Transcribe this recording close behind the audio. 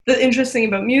the interesting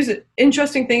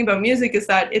thing about music is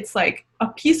that it's like a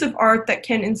piece of art that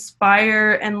can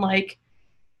inspire and like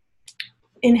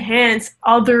enhance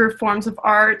other forms of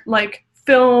art, like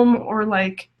film or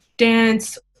like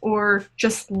dance or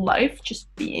just life,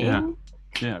 just being.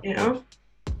 Yeah, of You course. know.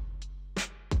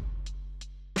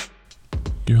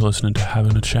 You're listening to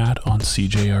Having a Chat on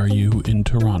CJRU in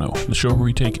Toronto, the show where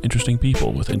we take interesting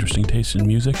people with interesting tastes in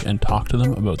music and talk to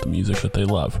them about the music that they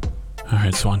love.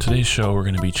 Alright, so on today's show, we're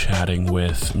going to be chatting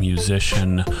with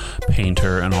musician,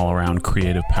 painter, and all-around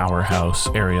creative powerhouse,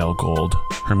 Arielle Gold.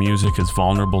 Her music is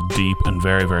vulnerable, deep, and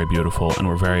very, very beautiful, and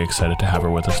we're very excited to have her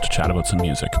with us to chat about some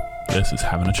music. This is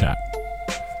Having a Chat.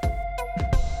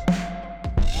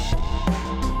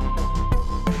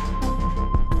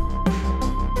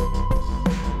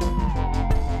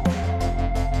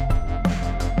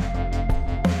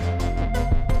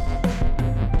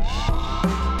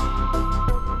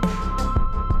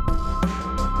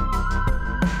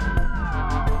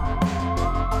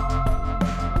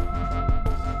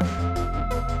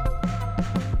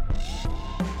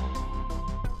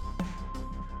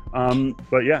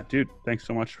 But yeah, dude, thanks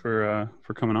so much for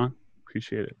coming on.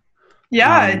 Appreciate it.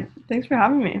 Yeah, thanks for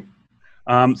having me.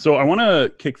 So I want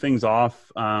to kick things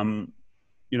off. I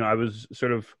was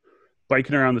sort of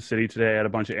biking around the city today. I had a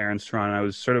bunch of errands to run. And I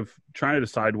was sort of trying to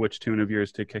decide which tune of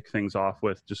yours to kick things off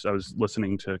with. I was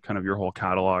listening to kind of your whole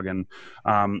catalog, and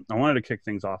I wanted to kick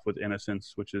things off with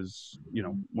Innocence, which is,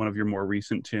 one of your more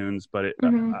recent tunes, but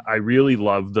I really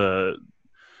love the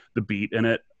beat in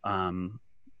it,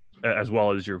 as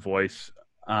well as your voice.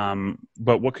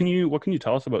 But what can you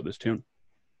tell us about this tune?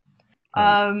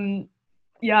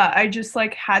 Yeah, I just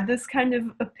like had this kind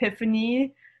of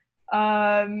epiphany,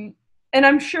 and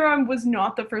I'm sure I was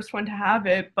not the first one to have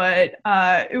it, but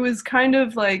it was kind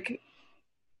of like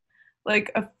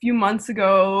a few months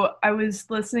ago. I was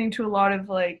listening to a lot of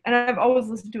and I've always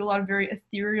listened to a lot of very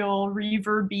ethereal,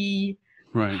 reverby,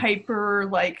 right, hyper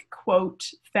quote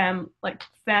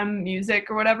femme music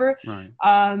or whatever. Right.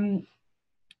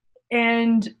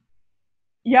 And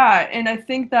yeah, and I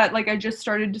think that I just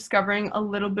started discovering a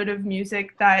little bit of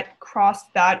music that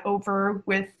crossed that over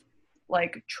with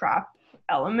trap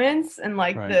elements and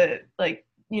right.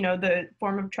 the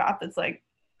form of trap that's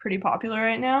pretty popular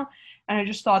right now. And I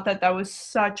just thought that was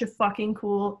such a fucking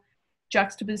cool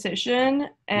juxtaposition.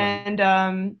 And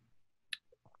right.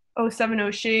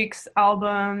 070 Shake's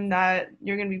album that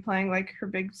you're going to be playing her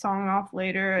big song off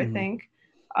later, I think,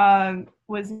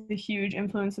 was a huge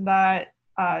influence of that.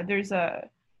 There's an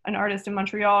artist in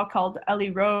Montreal called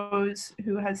Ellie Rose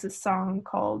who has this song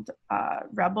called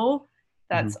Rebel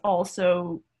that's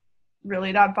also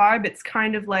really that vibe. It's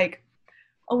kind of a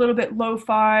little bit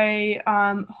lo-fi,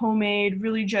 homemade,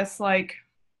 really just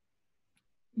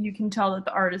you can tell that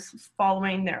the artist is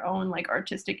following their own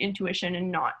artistic intuition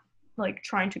and not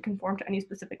trying to conform to any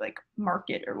specific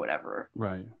market or whatever.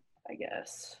 Right. I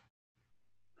guess.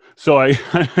 So I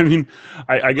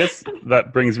guess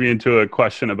that brings me into a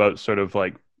question about sort of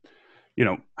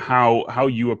how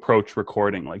you approach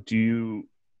recording. Do you,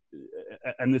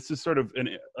 and this is sort of an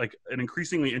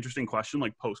increasingly interesting question,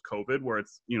 post-COVID, where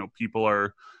it's, people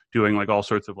are doing all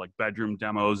sorts of bedroom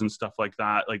demos and stuff like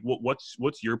that.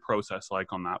 What's your process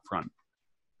like on that front?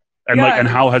 And and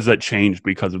how has that changed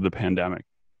because of the pandemic?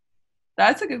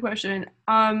 That's a good question.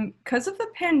 Because of the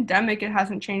pandemic, it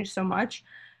hasn't changed so much.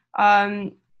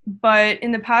 But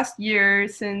in the past year,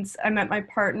 since I met my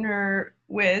partner,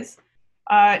 Wiz,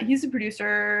 he's a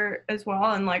producer as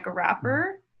well and a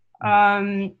rapper.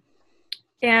 And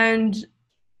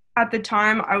at the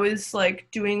time, I was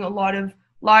doing a lot of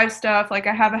live stuff. I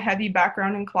have a heavy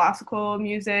background in classical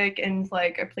music, and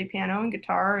I play piano and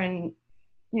guitar and,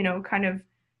 kind of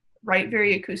write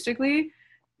very acoustically.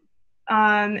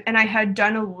 And I had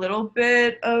done a little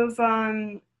bit of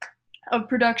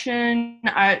production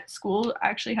at school. I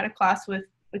actually had a class with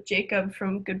Jacob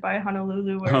from Goodbye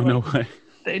Honolulu where no way.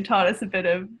 They taught us a bit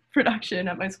of production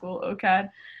at my school, OCAD.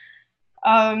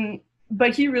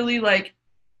 But he really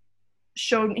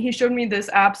showed me this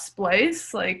app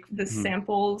Splice, this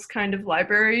samples kind of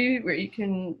library where you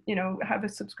can, have a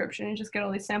subscription and just get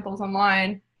all these samples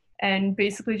online, and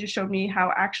basically just showed me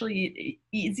how actually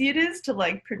easy it is to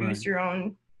produce your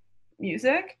own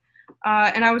music.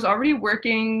 And I was already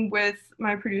working with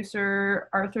my producer,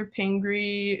 Arthur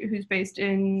Pingree, who's based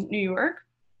in New York,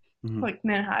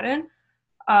 Manhattan,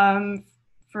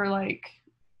 for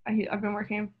I've been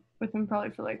working with him probably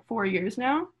for 4 years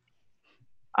now.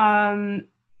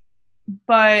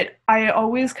 But I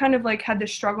always kind of had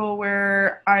this struggle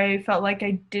where I felt like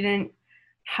I didn't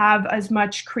have as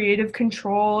much creative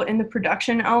control in the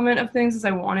production element of things as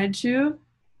I wanted to.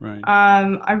 Right.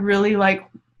 I really like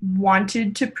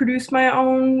wanted to produce my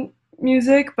own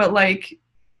music, but like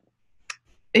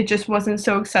it just wasn't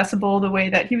so accessible the way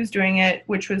that he was doing it,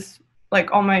 which was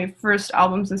like all my first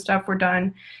albums and stuff were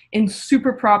done in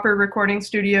super proper recording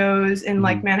studios in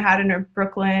like Manhattan or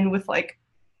Brooklyn with like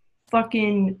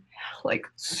fucking like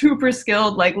super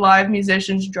skilled like live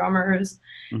musicians, drummers,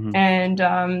 and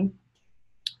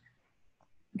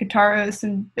guitarists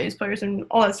and bass players and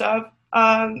all that stuff.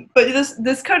 But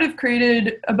this kind of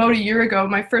created about a year ago.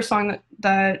 My first song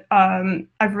that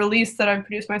I've released that I've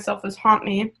produced myself was "Haunt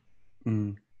Me,"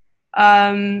 and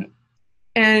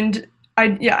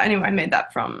anyway, I made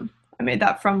that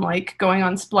from like going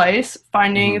on Splice,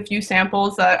 finding a few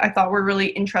samples that I thought were really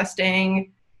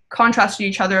interesting, contrasted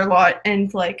each other a lot,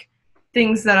 and like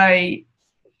things that I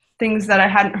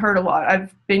hadn't heard a lot.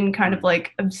 I've been kind of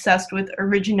like obsessed with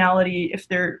originality, if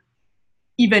there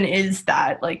even is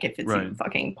that, like if it's even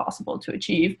fucking possible to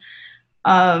achieve.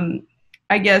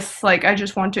 I guess like I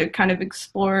just want to kind of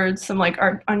explore some like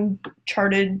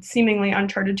seemingly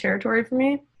uncharted territory for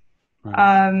me.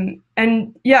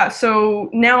 And yeah, so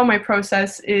now my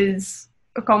process is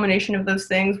a culmination of those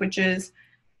things, which is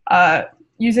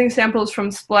using samples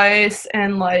from Splice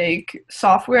and like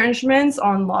software instruments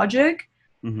on Logic,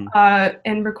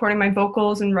 and recording my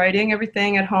vocals and writing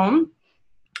everything at home.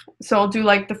 So I'll do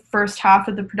like the first half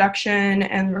of the production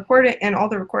and recording and all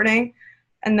the recording.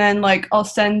 And then like I'll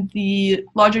send the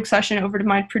Logic session over to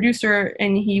my producer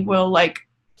and he will like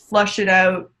flush it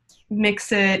out,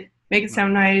 mix it, make it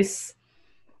sound nice.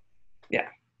 Yeah.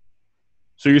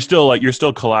 So you're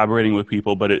still collaborating with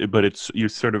people, but it's you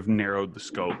sort of narrowed the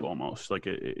scope almost. Like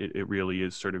it really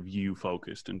is sort of you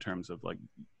focused in terms of like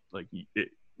it,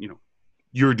 you know,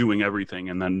 you're doing everything,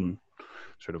 and then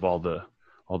sort of all the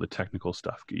technical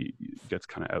stuff gets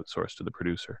kind of outsourced to the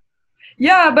producer.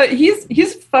 Yeah, but he's a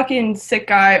fucking sick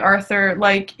guy, Arthur.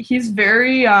 Like he's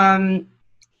very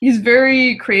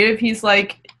creative. He's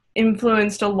like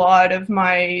influenced a lot of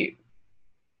my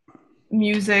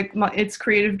music, its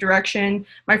creative direction.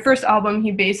 My first album,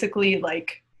 he basically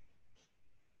like,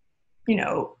 you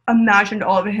know, imagined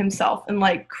all of it himself and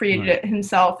like created it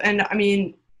himself. And I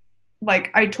mean,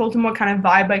 like I told him what kind of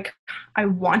vibe like I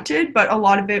wanted, but a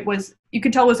lot of it was, you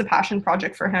could tell, was a passion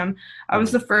project for him. I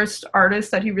was the first artist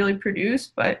that he really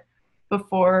produced, but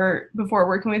before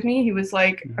working with me, he was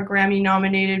like a Grammy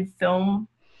nominated film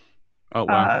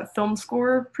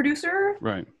score producer.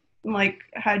 Right. And, like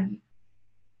had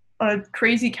a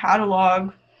crazy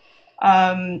catalog,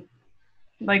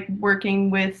 like working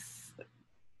with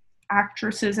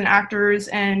actresses and actors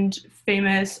and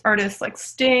famous artists like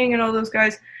Sting and all those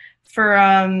guys for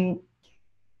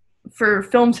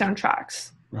film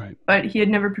soundtracks. Right. But he had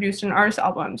never produced an artist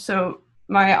album. So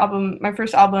my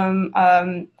first album,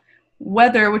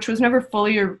 Weather, which was never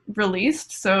fully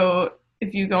released. So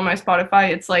if you go on my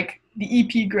Spotify, it's like the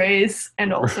EP Grace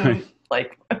and also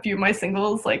like a few of my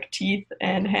singles like Teeth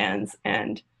and Hands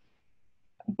and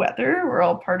Weather were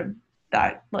all part of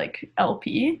that like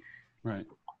LP. Right.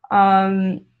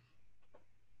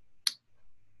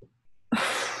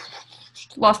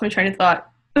 Lost my train of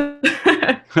thought.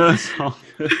 That's all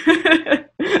good.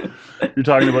 You're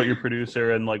talking about your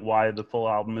producer and like why the full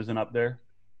album isn't up there?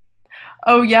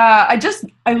 Oh yeah,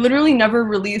 I literally never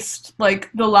released like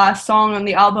the last song on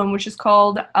the album, which is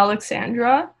called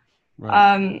Alexandra.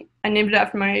 Right. I named it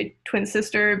after my twin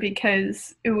sister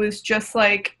because it was just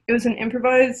like, it's an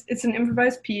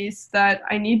improvised piece that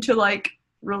I need to like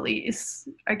release.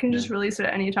 I can just release it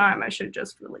at any time. I should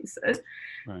just release it.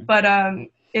 Right. But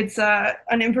it's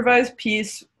an improvised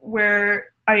piece where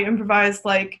I improvised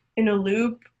like in a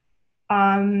loop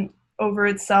over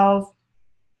itself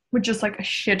with just like a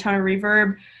shit ton of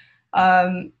reverb.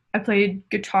 I played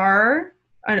guitar,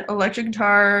 an electric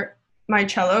guitar, my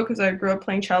cello, because I grew up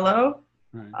playing cello,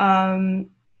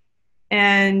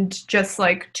 and just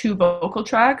like 2 vocal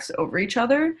tracks over each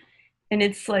other. And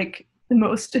it's like the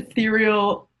most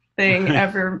ethereal thing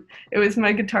ever. It was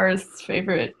my guitarist's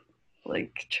favorite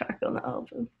like track on the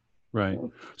album. Right.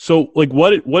 So like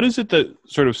what is it that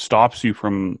sort of stops you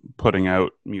from putting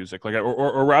out music? Like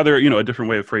or rather, you know, a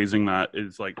different way of phrasing that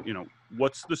is like, you know,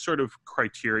 what's the sort of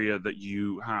criteria that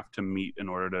you have to meet in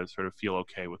order to sort of feel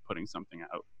okay with putting something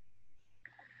out?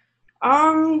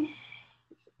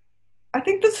 I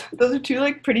think those are 2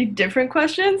 like pretty different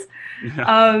questions. Yeah.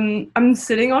 I'm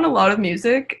sitting on a lot of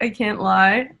music, I can't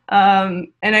lie.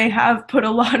 And I have put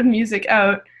a lot of music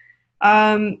out.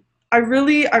 I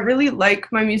really like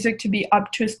my music to be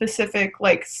up to a specific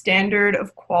like standard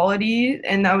of quality,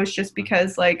 and that was just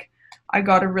because like I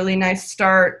got a really nice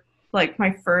start. Like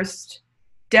my first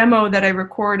demo that I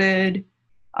recorded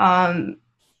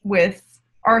with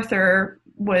Arthur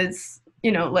was,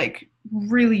 you know, like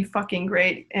really fucking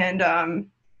great and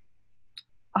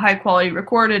high quality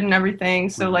recorded and everything.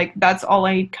 So like that's all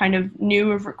I kind of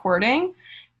knew of recording.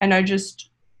 And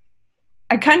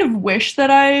I kind of wish that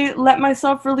I let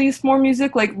myself release more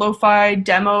music, like lo-fi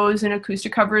demos and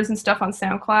acoustic covers and stuff on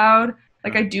SoundCloud.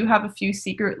 Like I do have a few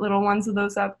secret little ones of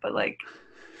those up, but like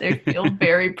they feel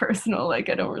very personal. Like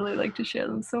I don't really like to share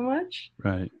them so much.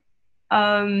 Right.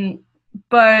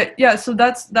 But yeah, so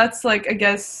that's like, I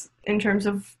guess in terms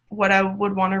of what I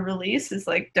would want to release is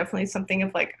like definitely something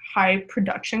of like high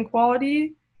production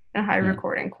quality and high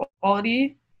recording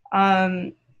quality.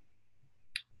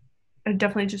 I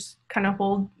definitely just kind of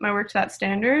hold my work to that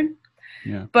standard.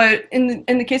 Yeah. But in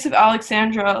the case of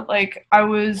Alexandra, like I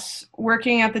was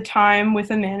working at the time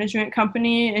with a management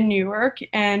company in New York,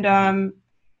 and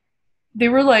they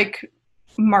were like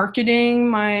marketing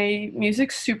my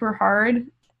music super hard,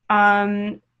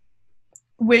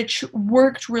 which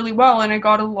worked really well, and I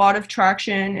got a lot of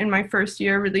traction in my first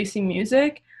year releasing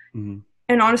music. Mm-hmm.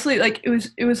 And honestly, like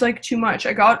it was like too much.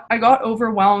 I got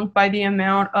overwhelmed by the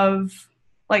amount of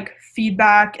like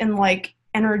feedback and like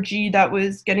energy that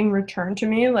was getting returned to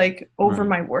me like over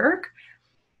my work.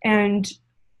 And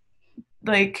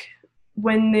like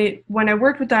when I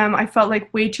worked with them, I felt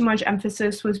like way too much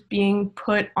emphasis was being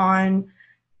put on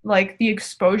like the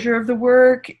exposure of the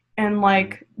work and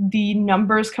like the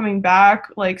numbers coming back,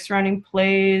 like surrounding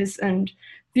plays and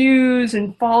views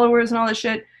and followers and all that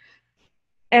shit.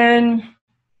 And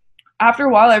after a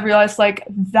while I realized like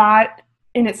that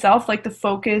in itself, like the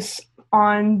focus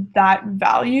on that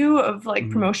value of like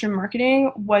promotion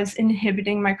marketing was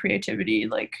inhibiting my creativity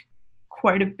like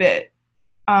quite a bit.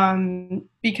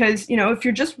 Because, you know, if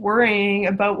you're just worrying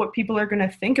about what people are going to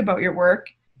think about your work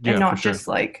and not just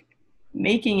like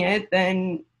making it,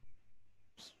 then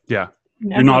you're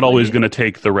not always going to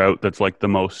take the route that's like the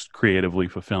most creatively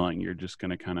fulfilling. You're just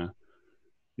going to kind of,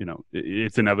 you know,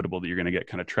 it's inevitable that you're going to get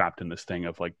kind of trapped in this thing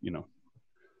of like, you know,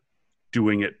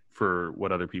 doing it for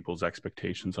what other people's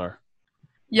expectations are.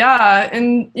 Yeah.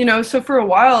 And, you know, so for a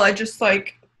while I just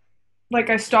like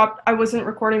I wasn't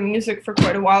recording music for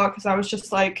quite a while because I was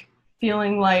just like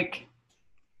feeling like,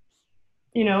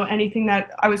 you know, anything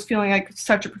that I was feeling like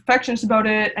such a perfectionist about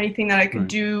it, anything that I could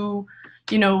do,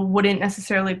 you know, wouldn't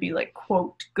necessarily be like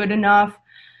quote good enough.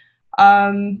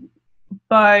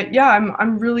 But yeah,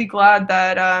 I'm really glad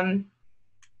that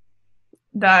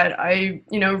that I,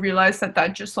 you know, realized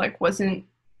that just like wasn't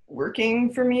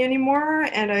working for me anymore,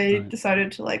 and I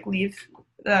decided to like leave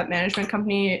that management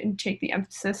company and take the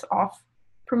emphasis off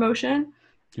promotion.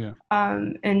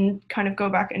 And kind of go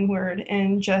back inward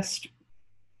and just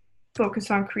focus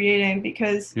on creating,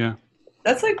 because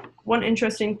that's like one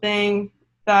interesting thing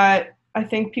that I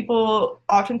think people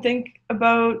often think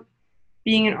about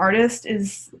being an artist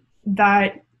is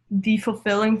that the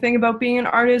fulfilling thing about being an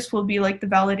artist will be like the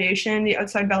validation, the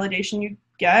outside validation you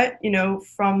get, you know,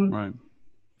 from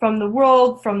the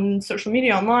world, from social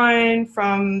media, online,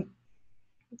 from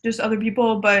just other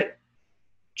people. But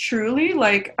truly,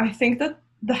 like, I think that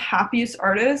the happiest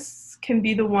artists can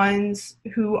be the ones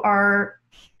who are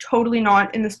totally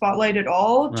not in the spotlight at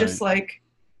all. Just like,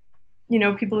 you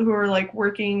know, people who are like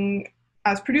working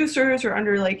as producers or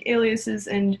under like aliases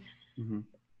and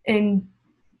and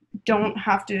don't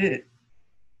have to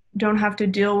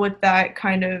deal with that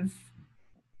kind of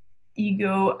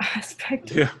ego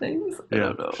aspect of things. I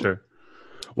don't know. Sure.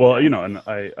 Well, you know, and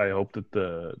I hope that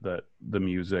the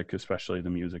music, especially the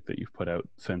music that you've put out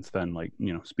since then, like,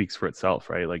 you know, speaks for itself,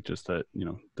 right? Like just that, you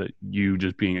know, that you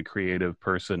just being a creative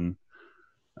person,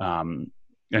 and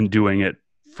doing it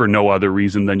for no other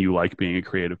reason than you like being a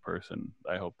creative person.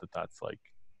 I hope that that's like,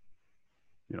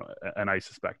 you know, and I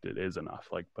suspect it is enough.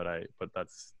 Like, I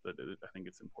think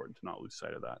it's important to not lose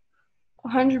sight of that.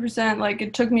 100%. Like,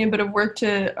 it took me a bit of work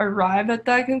to arrive at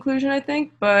that conclusion, I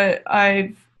think, but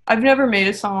I've never made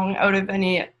a song out of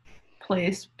any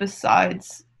place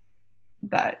besides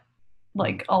that,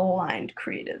 like, aligned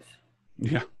creative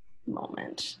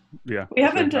moment. Yeah. We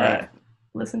haven't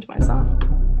listened to my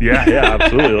song. Yeah,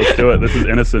 absolutely. Let's do it. This is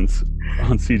Innocence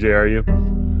on CJRU.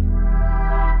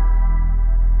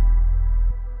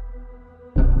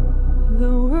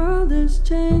 The world is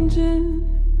changing.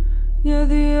 You're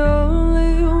the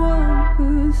only one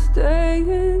who's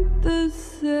staying the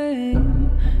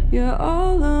same. You're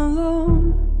all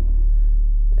alone,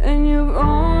 and you've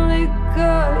only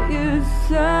got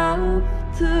yourself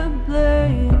to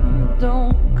blame.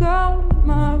 Don't call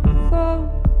my phone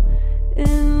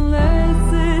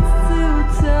unless it's to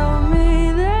tell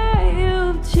me that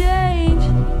you've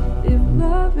changed. If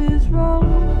love is wrong,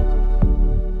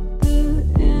 the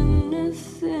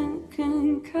innocent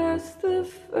past the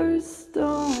first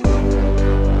storm.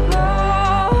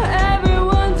 Oh,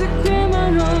 everyone's a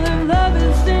criminal. Their love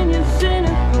is in your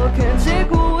cynical. Can't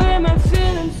take away my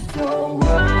feelings. So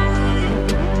what?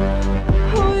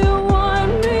 Who you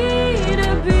want me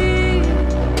to be?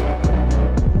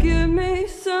 Give me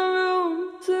some room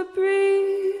to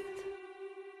breathe.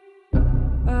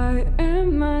 I am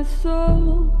my soul.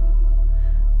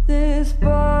 This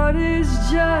body's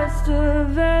just a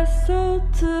vessel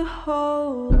to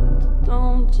hold.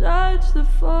 Don't judge the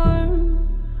form.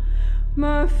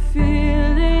 My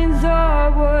feelings are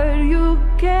what you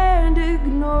can't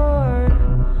ignore.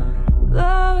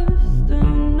 Lost the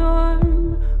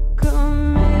norm.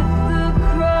 Commit the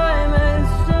crime as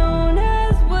soon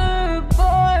as we're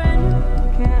born.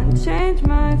 Can't change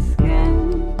my skin.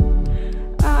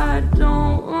 I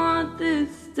don't want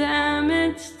this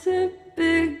damage to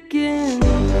begin.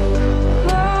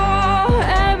 Oh,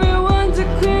 everyone's a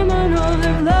criminal.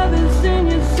 Their love is in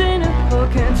your cynical.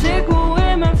 Can't take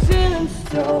away my feelings.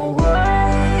 So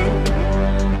what?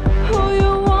 Who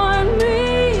you want me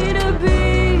to be?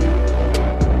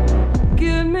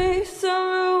 Give me some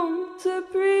room to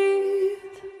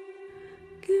breathe.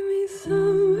 Give me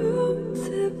some room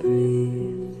to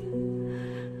breathe.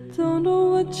 Don't know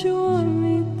what you want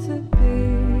me to be.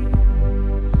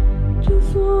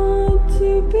 Just want to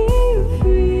be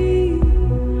free.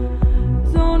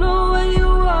 Don't know what you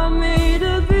want me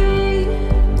to be.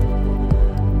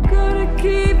 Gotta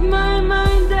keep my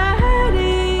mind at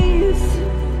ease.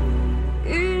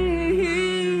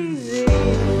 Easy.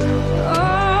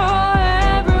 Oh,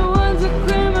 everyone's a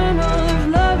criminal. If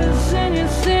love is in your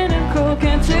cynical,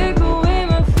 can't take away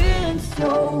my feelings. So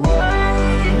what?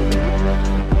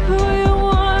 Who you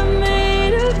want me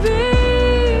to be?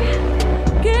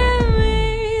 Give me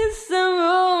some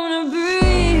room to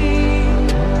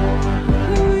breathe.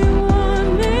 Who you want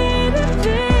me to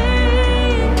be?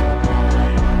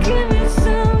 Give me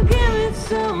some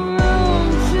room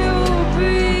to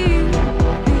breathe.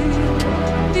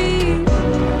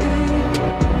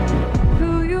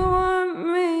 Who you want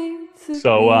me to be?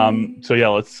 So yeah,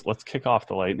 let's kick off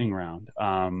the lightning round.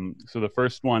 So the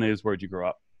first one is, where'd you grow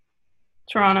up?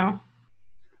 Toronto.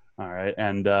 All right,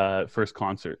 and first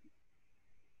concert.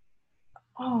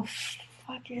 Oh,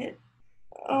 fuck it.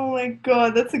 Oh my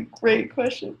god, that's a great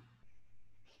question.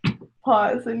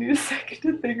 Pause. I need a second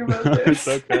to think about this.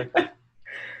 It's okay.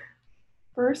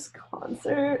 First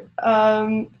concert.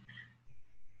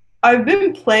 I've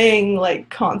been playing like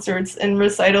concerts and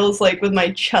recitals like with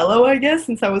my cello, I guess,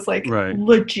 since I was like Right.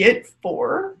 legit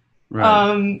 4.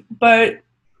 Right.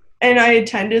 And I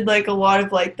attended like a lot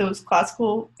of like those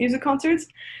classical music concerts.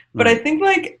 But I Right. think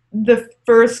like the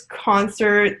first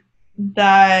concert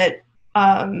that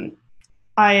I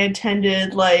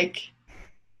attended like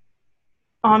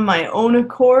on my own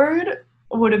accord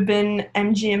would have been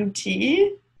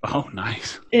MGMT Oh,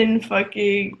 nice. in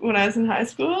fucking when I was in high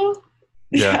school.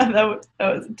 Yeah. That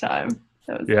was a time.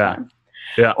 That was Yeah. a time.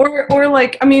 Yeah. Or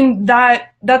like I mean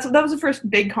that was the first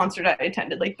big concert I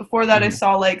attended. Like before that I Mhm.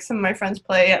 saw like some of my friends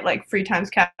play at like Free Times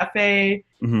Cafe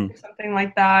Hmm. or something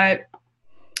like that.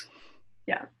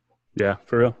 Yeah,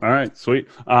 for real. All right, sweet.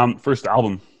 First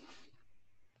album.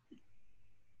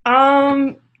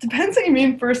 Depends what you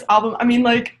mean first album. I mean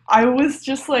like I was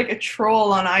just like a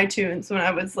troll on iTunes when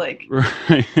I was like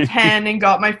Right. 10 and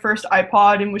got my first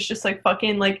iPod and was just like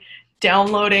fucking like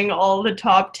downloading all the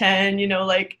top 10, you know,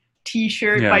 like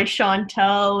T-shirt Yeah. by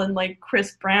Chantel and like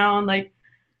Chris Brown, like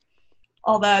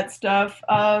all that stuff.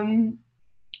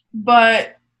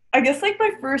 But I guess like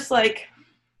my first like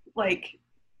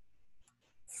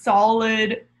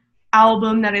solid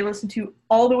album that I listened to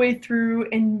all the way through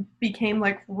and became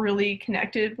like really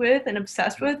connected with and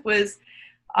obsessed with was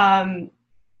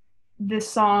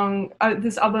this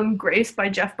album Grace by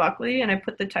Jeff Buckley, and I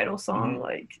put the title song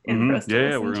like in for us to Yeah,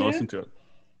 listen we're gonna to. listen to it.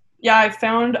 Yeah, I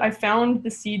found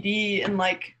the CD in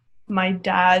like my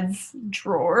dad's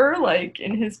drawer, like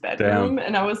in his bedroom,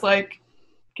 and I was like,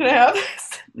 "Can I have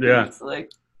this?" Yeah. It's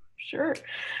like, sure.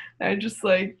 And I just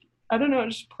like I don't know, I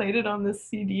just played it on this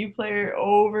CD player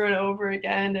over and over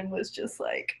again, and was just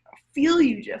like, I feel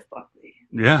you, Jeff Buckley.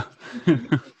 Yeah.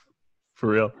 For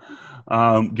real.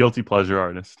 Guilty pleasure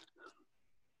artist.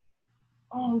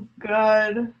 Oh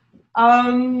God.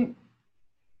 I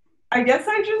guess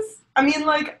I mean,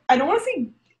 like, I don't want to say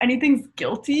anything's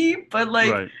guilty, but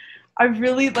like, Right. I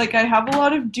really like I have a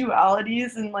lot of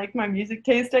dualities in like my music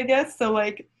taste, I guess. So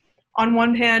like, on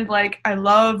one hand, like I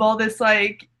love all this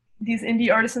like these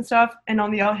indie artists and stuff, and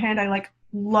on the other hand, I like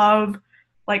love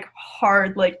like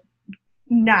hard, like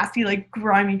nasty, like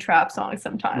grimy trap songs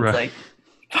sometimes, Right.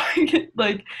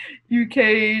 like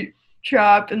UK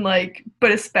trap and like,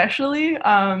 but especially,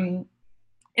 and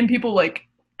people like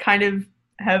kind of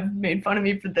have made fun of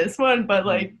me for this one, but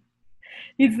like,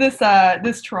 he's this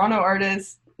Toronto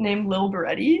artist named Lil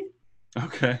Baretti.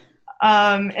 Okay.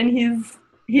 And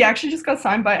he actually just got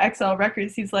signed by XL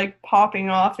Records. He's like popping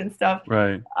off and stuff.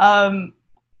 Right.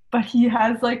 But he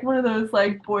has like one of those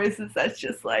like voices that's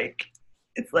just like,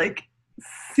 it's like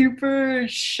super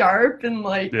sharp and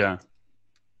like Yeah.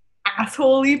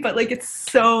 assholey, but like it's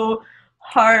so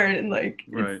hard and like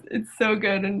Right. it's so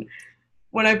good. And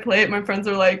when I play it, my friends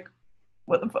are like,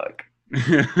 "What the fuck?"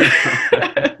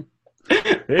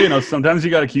 Hey, sometimes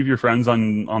you got to keep your friends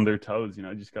on their toes.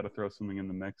 You just got to throw something in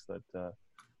the mix that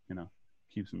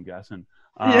keeps them guessing.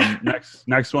 Yeah.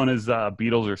 Next one is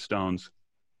Beatles or Stones.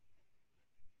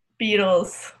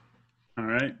 Beatles. All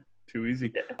right, too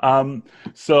easy.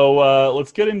 So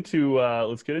let's get into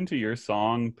your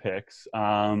song picks.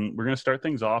 We're gonna start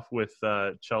things off with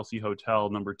Chelsea Hotel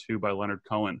No. 2 by Leonard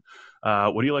Cohen.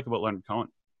 What do you like about Leonard Cohen?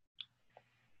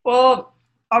 Well,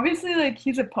 obviously, like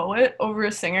he's a poet over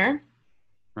a singer.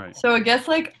 Right. So I guess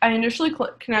like I initially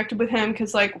connected with him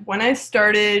because like when I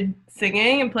started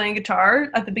singing and playing guitar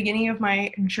at the beginning of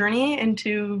my journey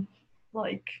into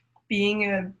like being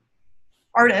a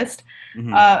artist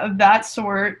of that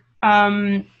sort,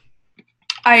 I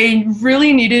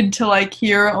really needed to like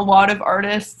hear a lot of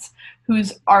artists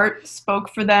whose art spoke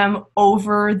for them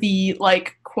over the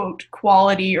like quote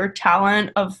quality or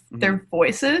talent of their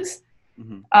voices.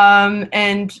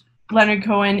 And Leonard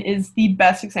Cohen is the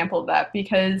best example of that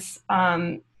because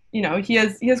he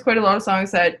has quite a lot of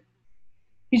songs that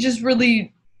he just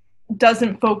really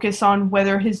doesn't focus on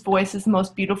whether his voice is the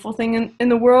most beautiful thing in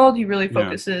the world. He really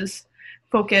focused,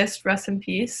 rest in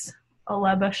peace,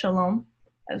 Aleba Shalom,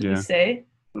 as we say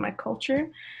in my culture.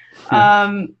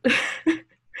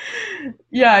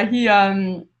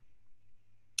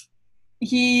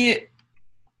 He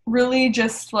really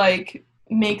just like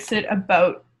makes it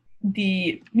about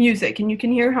the music, and you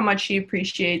can hear how much he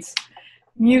appreciates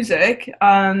music,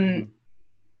 and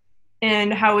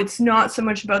how it's not so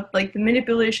much about like the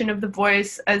manipulation of the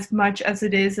voice as much as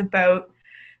it is about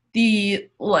the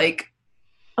like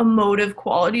emotive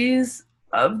qualities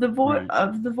of the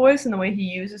voice and the way he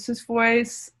uses his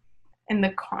voice and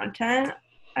the content,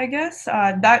 I guess.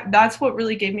 That's what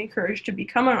really gave me courage to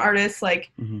become an artist,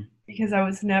 like because I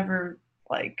was never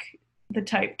like the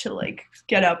type to like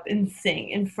get up and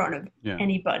sing in front of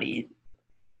anybody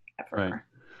ever. Right.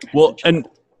 Well, and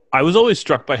I was always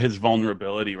struck by his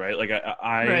vulnerability, right? Like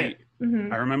I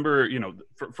remember,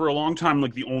 for a long time,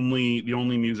 like the only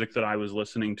music that I was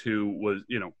listening to was,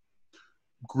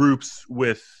 groups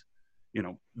with,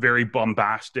 very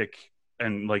bombastic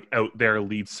and like out there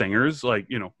lead singers. Like,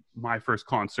 my first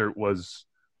concert was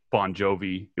Bon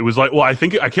Jovi. It was like, well, I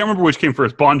can't remember which came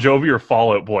first, Bon Jovi or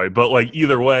Fall Out Boy, but like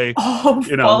either way, Fall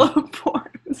Out Boy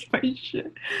was my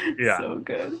shit. Yeah, so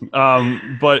good.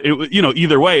 But it,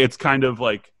 either way, it's kind of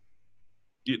like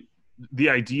the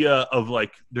idea of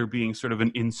like there being sort of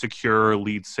an insecure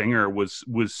lead singer was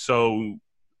so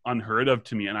unheard of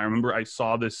to me. And I remember I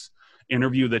saw this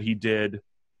interview that he did,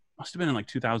 must have been in like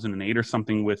 2008 or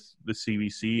something, with the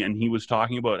CBC, and he was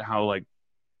talking about how like,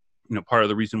 part of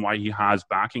the reason why he has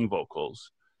backing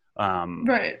vocals,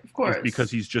 right, of course, is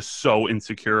because he's just so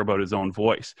insecure about his own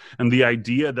voice. And the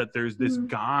idea that there's this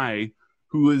guy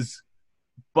who is,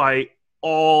 by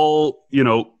all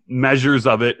measures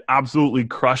of it, absolutely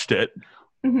crushed it,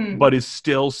 but is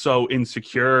still so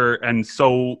insecure and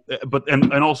so,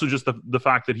 and also just the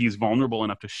fact that he's vulnerable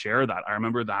enough to share that. I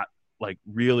remember that like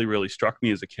really, really struck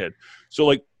me as a kid. So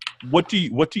like, what do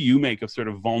you make of sort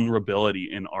of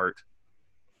vulnerability in art?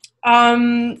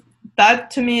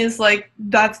 That to me is like,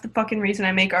 that's the fucking reason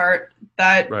I make art.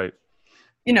 That, right.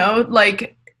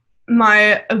 Like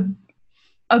my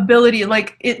ability,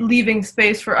 like it leaving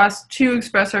space for us to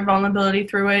express our vulnerability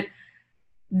through it.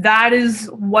 That is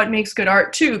what makes good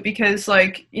art too, because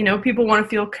like, people want to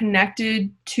feel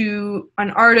connected to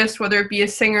an artist, whether it be a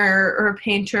singer or a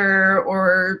painter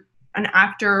or an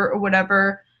actor or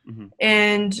whatever.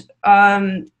 And,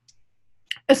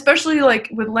 especially like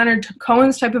with Leonard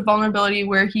Cohen's type of vulnerability,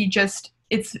 where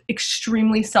it's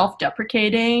extremely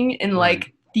self-deprecating in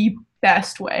like the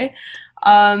best way.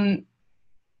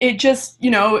 It just,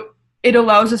 it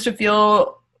allows us to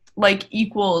feel like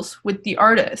equals with the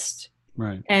artist.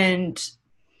 Right. And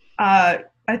I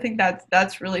think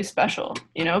that's really special,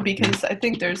 because I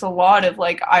think there's a lot of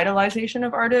like idolization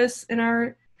of artists in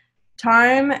our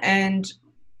time, and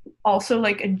also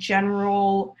like a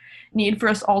general need for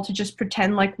us all to just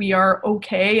pretend like we are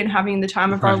okay and having the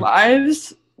time of our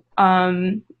lives.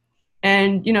 And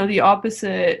the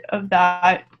opposite of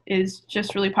that is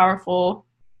just really powerful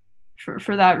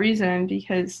for that reason,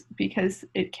 because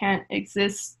it can't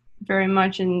exist very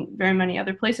much in very many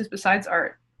other places besides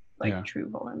art, like Yeah. true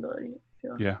vulnerability. I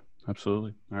feel. Yeah,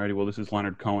 absolutely. Alrighty, well, this is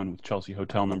Leonard Cohen with Chelsea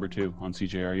Hotel number 2 on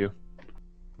CJRU.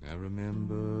 I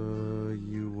remember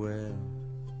you well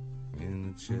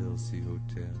in the Chelsea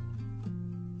Hotel.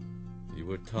 You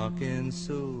were talking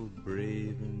so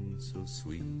brave and so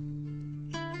sweet,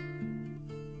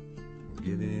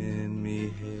 giving me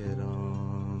head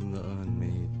on the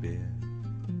unmade bed,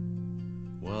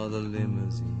 while the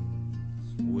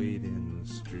limousines wait in the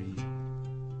street.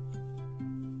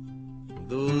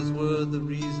 Those were the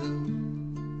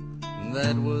reasons,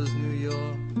 that was New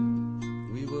York.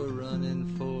 We were running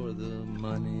for the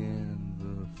money and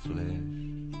the flesh,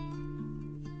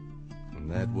 and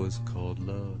that was called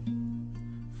love.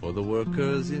 For the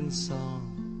workers in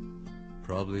song,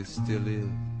 probably still is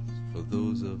for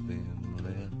those of them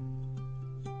left.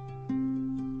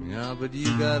 Yeah, but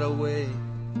you got away,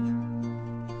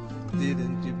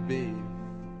 didn't you, babe?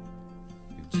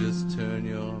 You just turn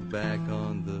your back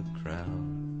on the crowd.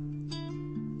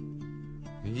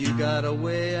 You got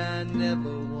away, I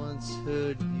never once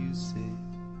heard you say,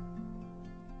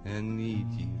 I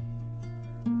need you,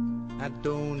 I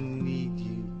don't need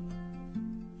you.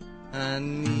 I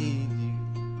need you,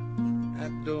 I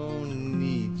don't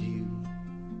need you,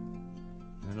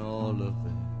 and all of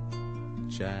that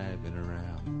jiving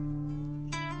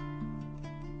around.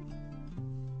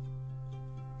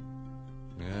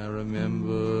 I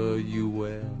remember you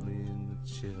well in the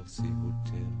Chelsea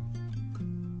Hotel.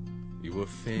 You were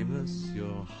famous,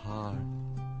 your heart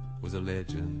was a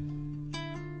legend.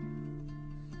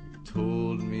 You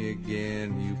told me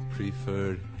again you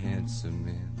preferred handsome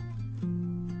men,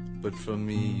 but for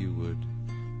me you would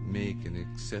make an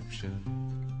exception.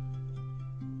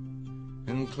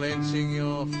 And clenching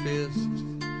your fist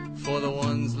for the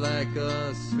ones like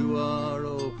us who are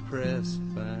oppressed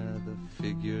by the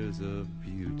figures of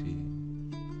beauty,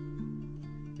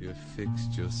 you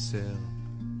fixed yourself.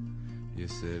 You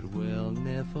said, well,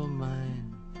 never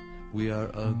mind, we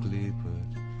are ugly,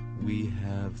 but we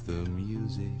have the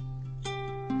music.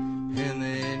 And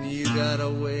then you got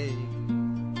away,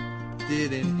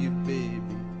 didn't you,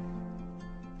 baby?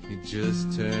 You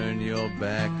just turned your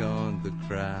back on the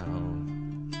crowd.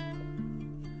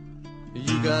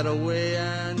 You got away,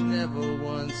 I never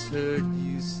once heard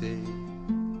you say,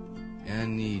 I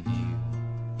need you,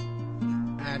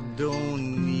 I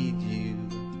don't need you,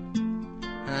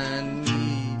 I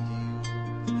need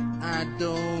you, I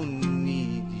don't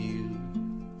need you,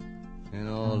 and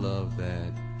all of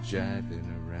that jiving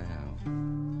around.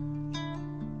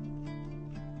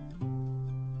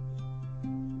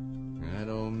 I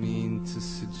don't mean to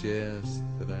suggest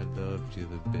that I loved you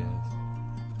the best.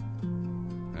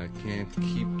 I can't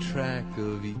keep track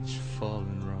of each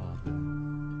fallen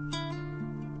robin.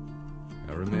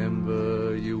 I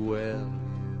remember you well.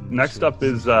 Next up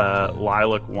is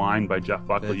Lilac Wine by Jeff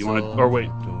Buckley. You want to, or wait,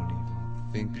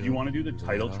 do you want to do the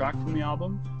title track from the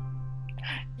album?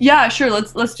 Yeah, sure.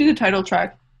 Let's do the title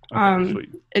track. Okay,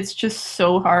 sweet. It's just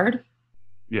so hard.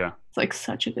 Yeah. It's like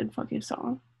such a good fucking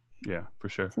song. Yeah, for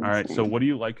sure. It's All right. So insane. what do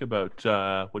you like about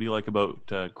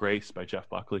Grace by Jeff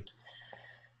Buckley?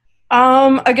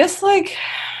 I guess like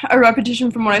a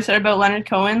repetition from what I said about Leonard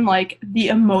Cohen, like the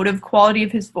emotive quality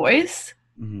of his voice.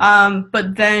 Mhm.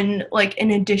 But then like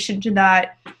in addition to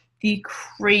that, the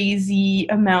crazy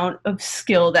amount of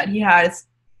skill that he has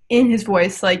in his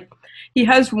voice. Like he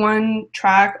has one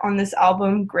track on this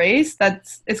album, Grace,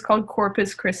 it's called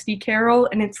Corpus Christi Carol,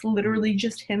 and it's literally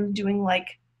just him doing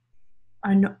like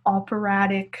an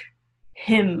operatic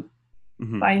hymn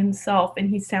Mhm. by himself, and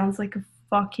he sounds like a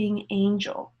fucking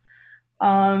angel.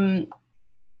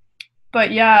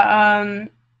 But yeah,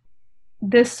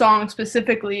 this song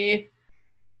specifically,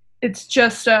 it's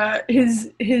just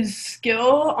his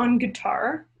skill on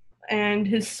guitar and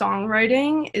his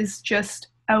songwriting is just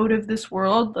out of this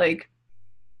world. Like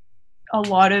a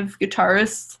lot of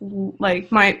guitarists,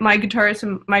 like my guitarist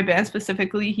in my band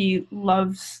specifically, he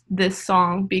loves this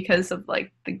song because of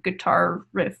like the guitar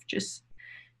riff just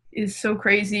is so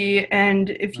crazy. And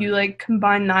if you like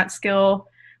combine that skill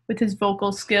with his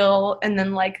vocal skill and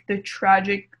then like the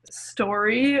tragic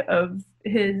story of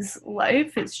his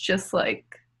life, it's just like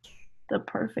the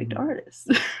perfect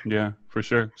artist. Yeah, for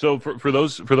sure. So for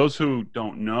those who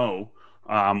don't know,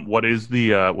 what is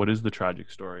the tragic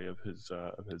story of his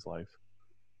life?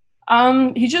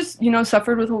 He just,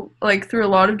 suffered with like through a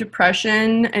lot of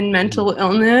depression and mental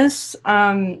illness,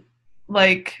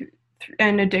 like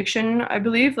and addiction, I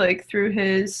believe, like through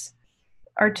his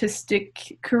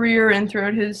artistic career and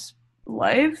throughout his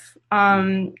life.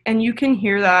 And you can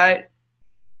hear that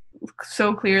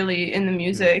so clearly in the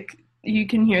music. You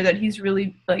can hear that he's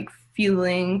really like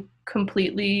feeling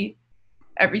completely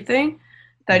everything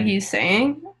that he's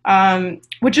saying,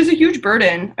 which is a huge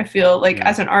burden, I feel like,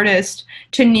 as an artist,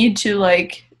 to need to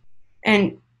like,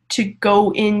 and to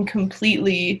go in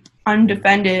completely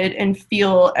undefended and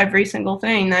feel every single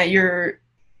thing that you're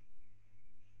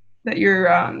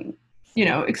you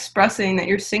know, expressing, that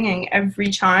you're singing every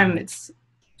time. It's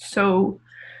so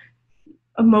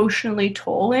emotionally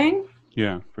tolling.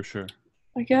 Yeah, for sure.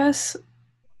 I guess.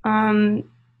 And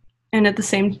at the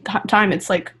same time, it's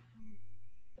like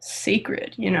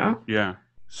sacred, you know? Yeah.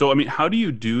 So, I mean, how do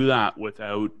you do that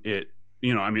without it?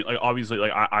 You know, I mean, like, obviously,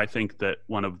 like, I think that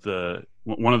one of the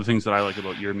things that I like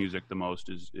about your music the most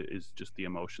is just the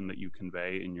emotion that you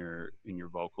convey in your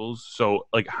vocals. So,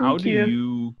 like, how do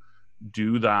you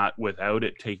do that without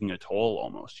it taking a toll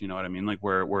almost, you know what I mean? Like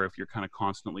where if you're kind of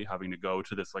constantly having to go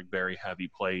to this like very heavy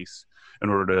place in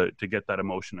order to get that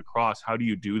emotion across, how do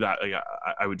you do that? Like,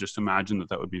 I would just imagine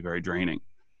that would be very draining.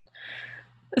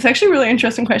 It's actually a really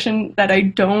interesting question that I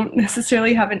don't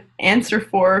necessarily have an answer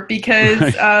for,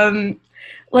 because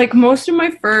like most of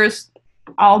my first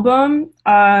album,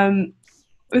 it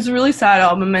was a really sad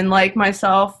album, and like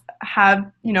myself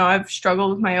have, you know, I've struggled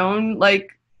with my own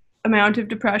like amount of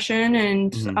depression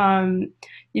and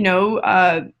you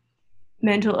know,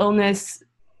 mental illness,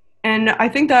 and I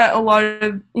think that a lot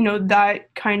of, you know,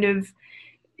 that kind of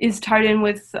is tied in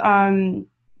with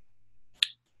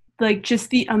like just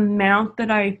the amount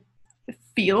that I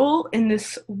feel in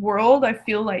this world. I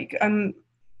feel like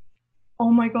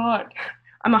oh my god,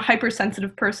 I'm a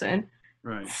hypersensitive person.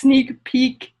 Right. Sneak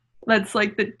peek, that's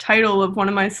like the title of one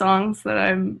of my songs that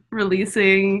I'm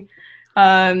releasing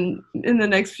in the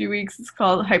next few weeks. It's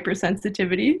called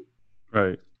Hypersensitivity.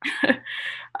 Right.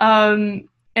 And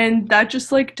that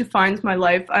just like defines my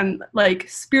life. I'm like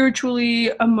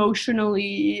spiritually,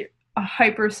 emotionally a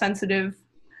hypersensitive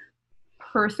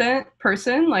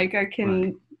person. Like I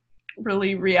can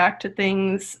really react to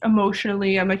things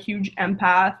emotionally. I'm a huge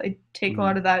empath. I take a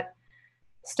lot of that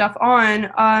stuff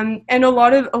on. And a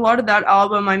lot of that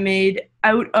album I made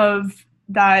out of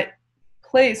that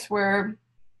place where,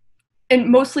 and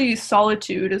mostly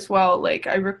solitude as well. Like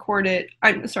I didn't record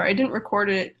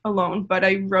it alone, but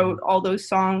I wrote all those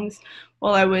songs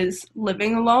while I was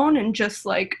living alone, and just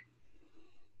like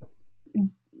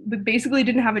basically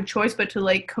didn't have a choice but to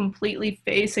like completely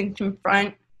face and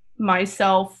confront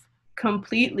myself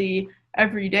completely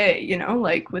every day, you know,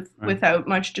 like without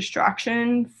much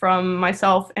distraction from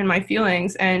myself and my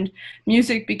feelings. And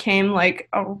music became like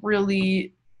a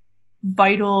really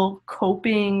vital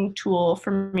coping tool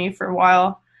for me for a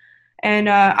while. And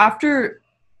after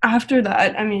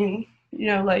that, I mean, you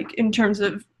know, like in terms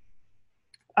of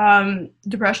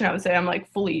depression, I would say I'm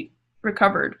like fully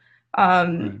recovered.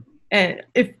 And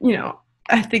if, you know,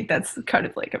 I think that's kind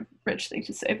of like a rich thing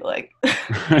to say, but like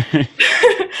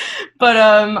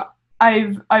but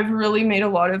I've really made a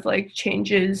lot of like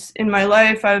changes in my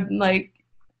life. I've like,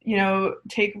 you know,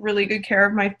 take really good care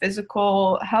of my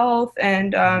physical health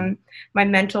and my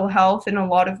mental health in a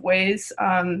lot of ways.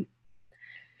 And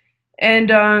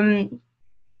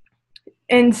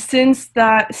since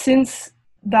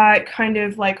that kind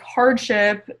of like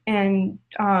hardship and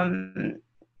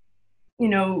you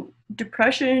know,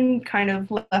 depression kind of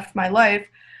left my life,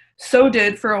 so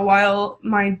did for a while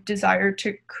my desire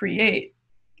to create,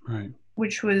 right,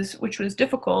 which was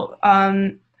difficult.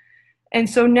 And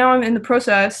so now I'm in the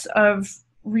process of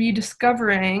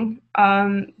rediscovering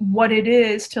what it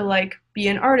is to like be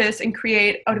an artist and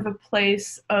create out of a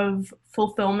place of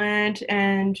fulfillment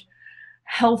and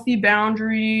healthy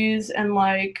boundaries and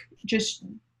like just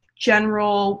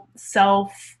general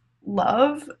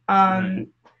self-love,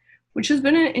 which has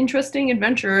been an interesting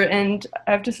adventure. And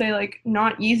I have to say, like,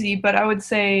 not easy, but I would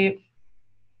say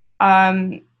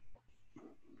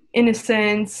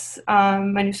Innocence,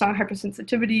 my new song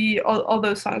Hypersensitivity, all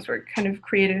those songs were kind of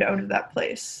created out of that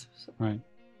place. So. Right.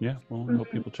 Yeah, well, I hope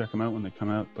people check them out when they come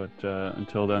out. But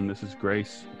until then, this is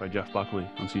Grace by Jeff Buckley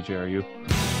on CJRU.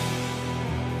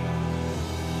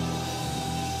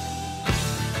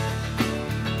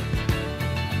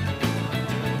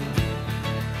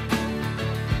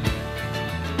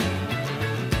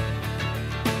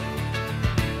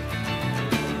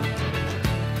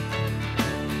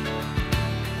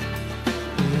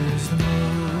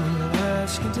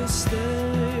 To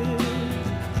stay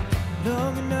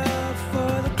long enough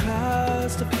for the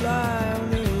clouds to fly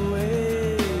me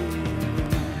away.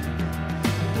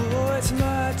 Oh, it's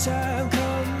my time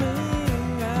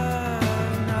coming,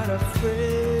 I'm not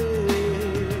afraid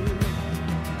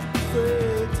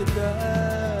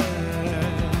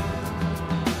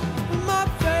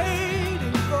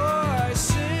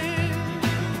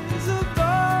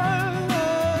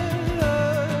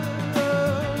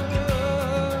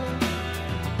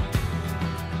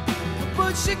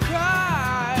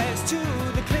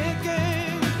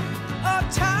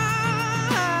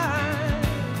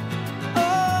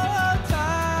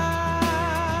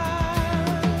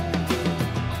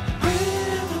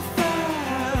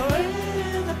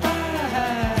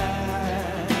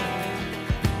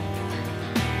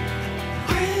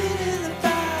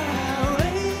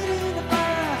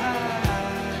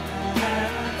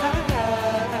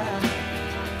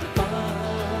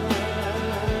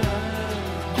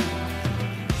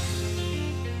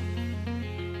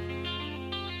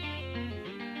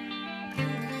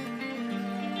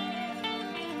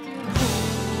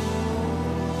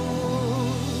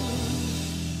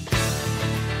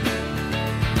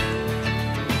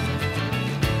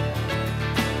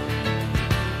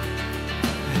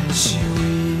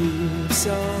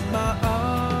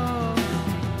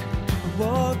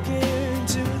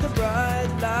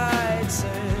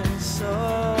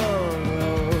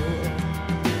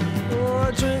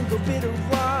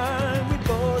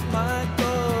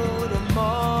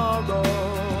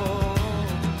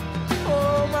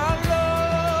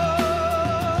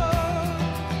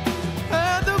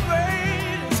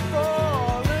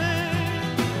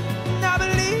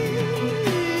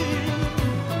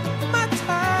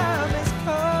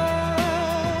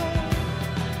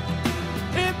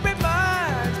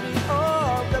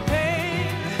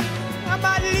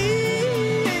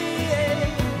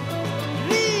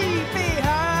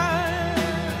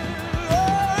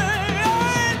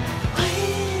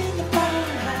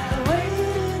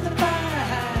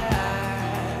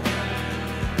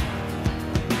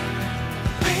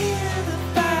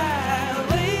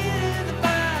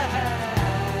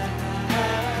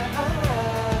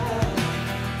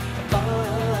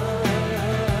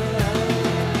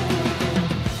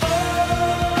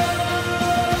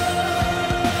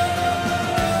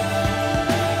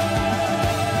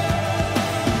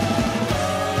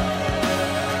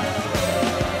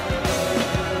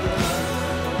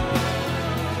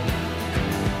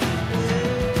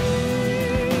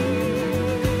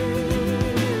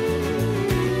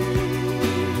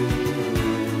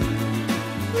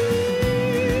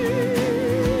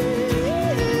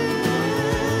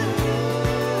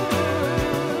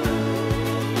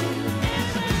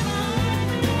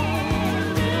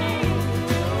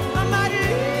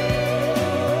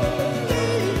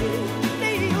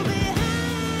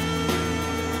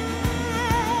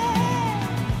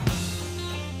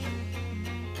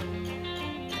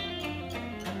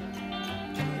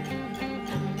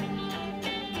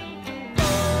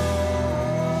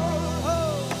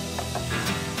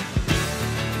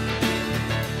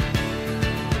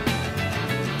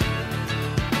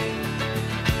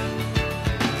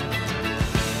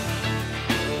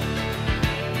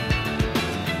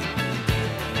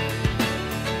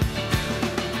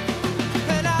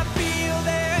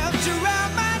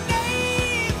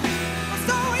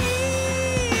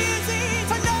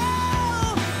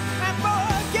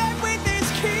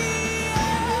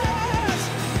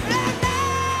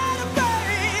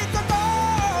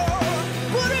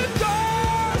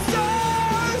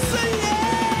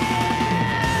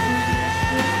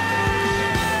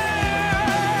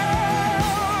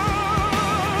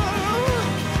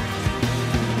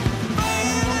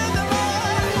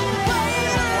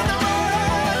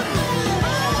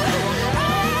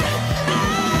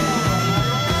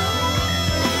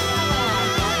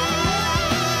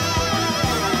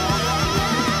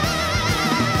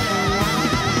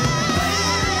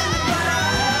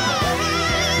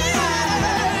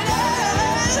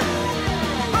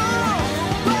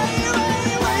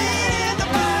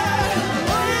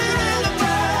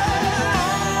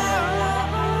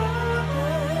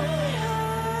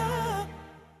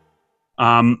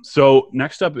So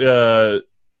next up,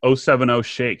 070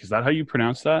 Shake. Is that how you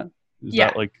pronounce that? Is Yeah.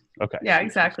 that like, okay. Yeah,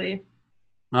 exactly.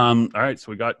 All right.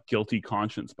 So we got Guilty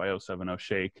Conscience by 070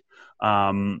 Shake.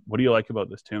 What do you like about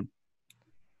this tune?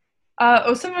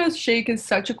 070 Shake is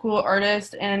such a cool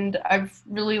artist, and I've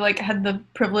really like had the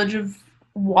privilege of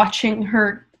watching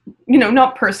her, you know,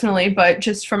 not personally, but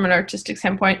just from an artistic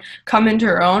standpoint, come into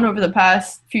her own over the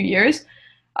past few years.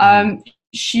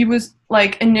 She was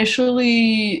like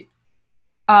initially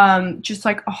just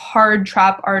like a hard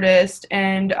trap artist,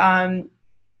 and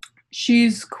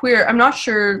she's queer. I'm not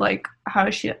sure like how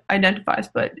she identifies,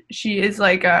 but she is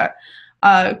like a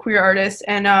queer artist,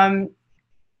 and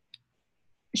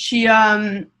she's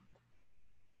a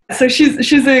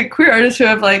queer artist who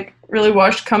I've like really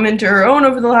watched come into her own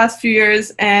over the last few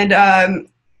years, and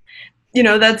you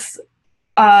know, that's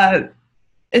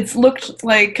it's looked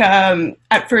like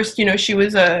at first, you know, she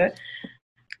was a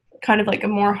kind of like a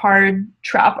more hard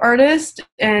trap artist,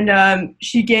 and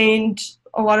she gained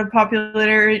a lot of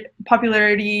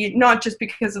popularity not just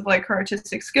because of like her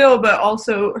artistic skill, but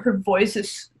also her voice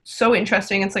is so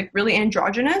interesting. It's like really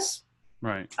androgynous,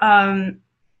 Right.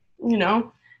 you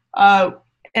know,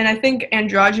 and I think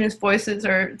androgynous voices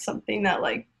are something that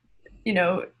like, you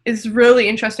know, is really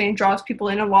interesting and draws people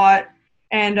in a lot.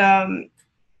 And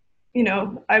you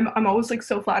know, I'm always like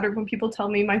so flattered when people tell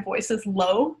me my voice is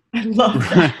low. I love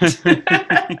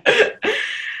that.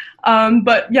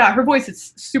 But yeah, her voice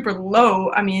is super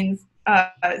low. I mean,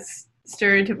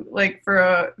 stereotyp like for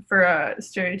a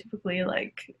stereotypically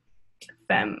like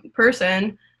femme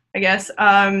person, I guess.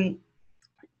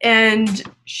 And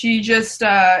she just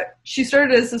she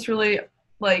started as this really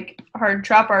like hard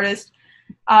trap artist,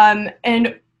 and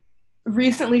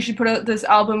recently she put out this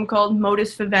album called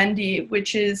Modus Vivendi,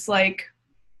 which is like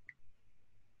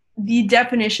the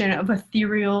definition of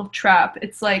ethereal trap.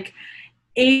 It's like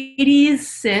 80s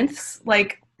synths,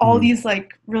 like all these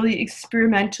like really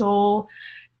experimental,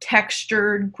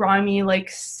 textured, grimy like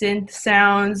synth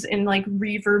sounds and like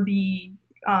reverby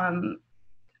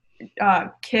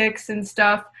kicks and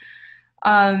stuff,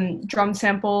 drum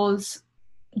samples,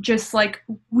 just like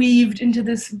weaved into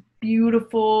this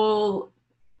beautiful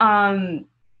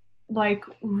like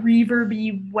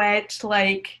reverby, wet,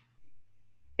 like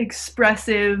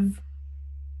expressive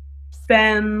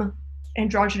femme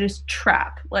androgynous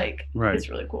trap. Like, Right. It's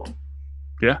really cool.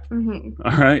 Yeah. Mm-hmm.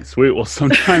 All right, sweet. Well,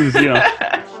 sometimes, you know,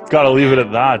 got to leave it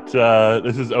at that.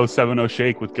 This is 070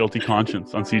 Shake with Guilty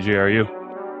Conscience on CJRU.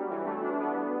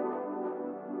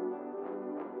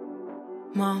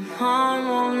 My mom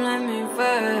won't let me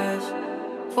rest.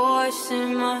 Voice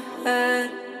in my head,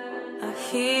 I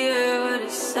hear what it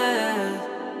says.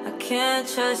 I can't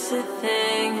trust a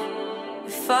thing.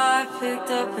 If I picked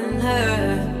up and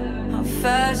heard, how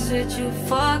fast would you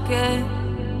forget?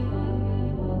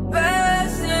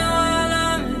 Resting while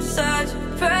I'm inside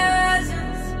your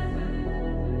presence.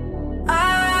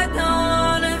 I don't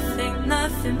wanna think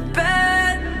nothing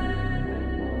bad.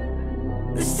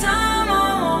 This time I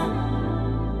won't.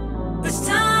 This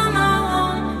time I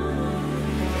won't.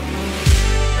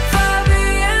 5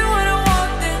 a.m. when I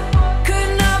walked in,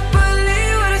 could not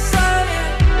believe what I saw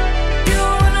here. You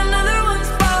on another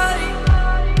one's body.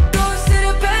 Ghost in a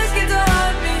basket to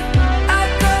haunt me. I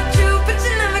got you, but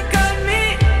you never got me.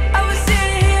 I was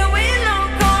sitting here waiting on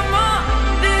karma.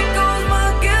 There goes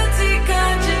my guilty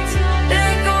conscience.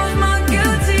 There goes my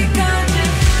guilty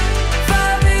conscience.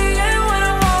 5 a.m. when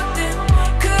I walked in,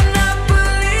 could not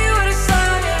believe what I saw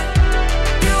here.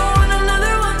 You on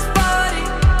another one's body.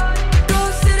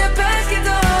 Ghost in a basket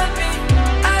to haunt me.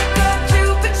 I got you,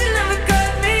 but you never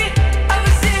got me. I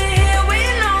was sitting here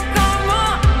waiting on karma.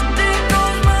 There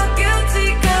goes my guilty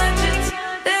conscience.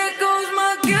 There goes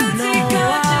my guilty conscience. No,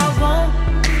 I won't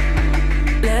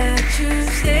let you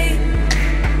stay.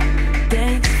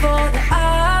 Thanks for the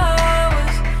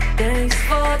hours. Thanks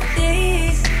for the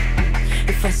days.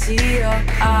 If I see your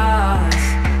eyes,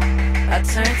 I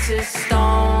turn to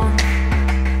stone.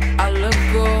 I look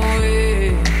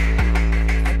away.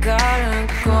 I gotta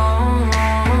go.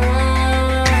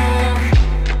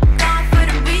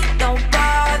 Confident beat, don't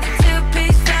bother to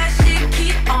pace fast. Shit,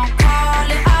 keep on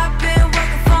calling. I've been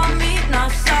working for me,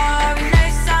 not sorry.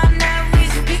 Next time that we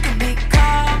speak, it'll be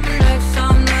calm. Next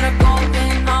time that I go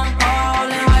in, I'm all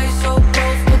in. Why you so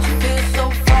close, but you feel so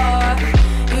far?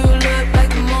 You look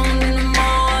like the moon in the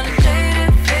morning.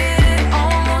 Jaded, faded,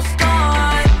 almost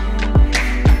gone.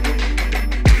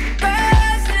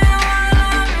 Resting while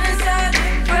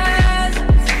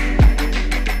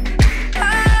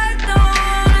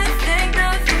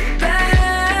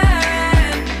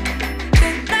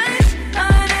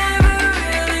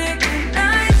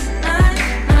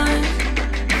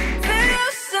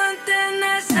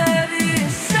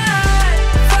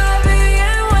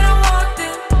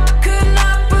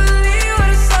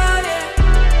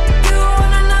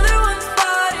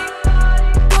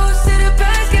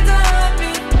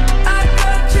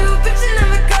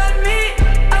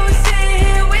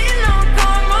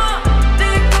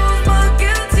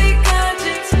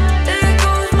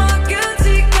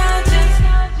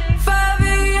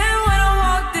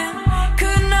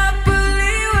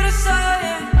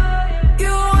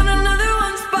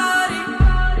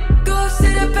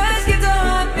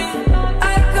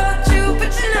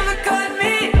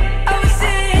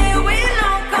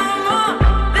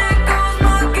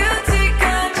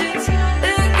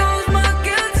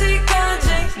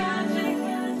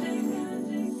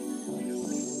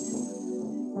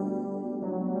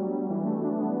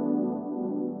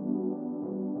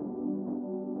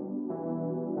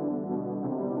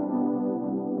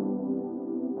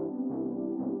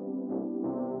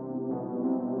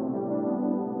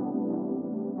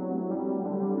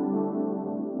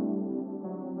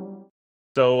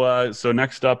So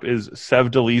next up is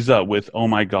Sevdaliza with "Oh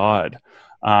My God."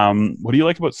 What do you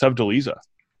like about Sevdaliza?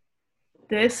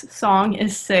 This song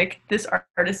is sick. This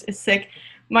artist is sick.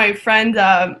 My friend,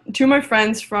 two of my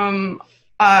friends from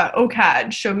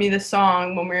OCAD showed me this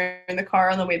song when we were in the car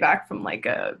on the way back from like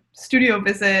a studio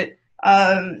visit.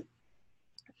 And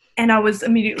I was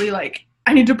immediately like,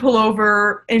 I need to pull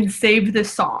over and save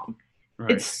this song.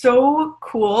 Right. It's so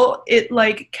cool. It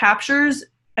like captures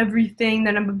everything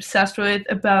that I'm obsessed with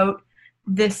about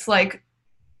this like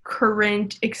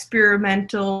current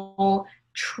experimental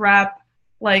trap,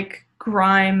 like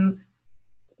grime,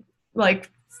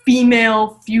 like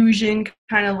female fusion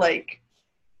kind of like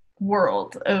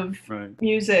world of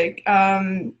music.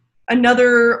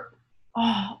 Another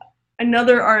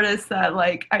artist that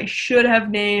like I should have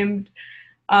named,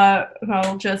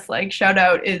 I'll just like shout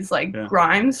out is like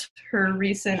Grimes, her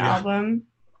recent album,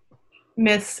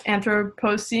 Miss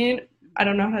Anthropocene. I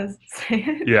don't know how to say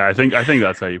it. Yeah, I think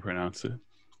that's how you pronounce it.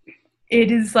 It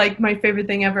is like my favorite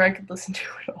thing ever. I could listen to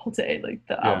it all day, like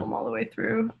the album all the way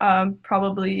through.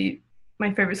 Probably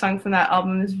my favorite song from that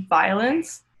album is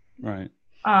Violence. Right.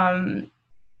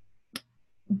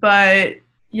 But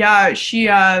yeah, she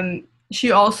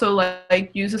also like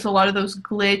uses a lot of those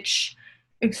glitch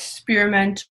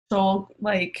experimental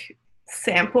like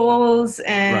samples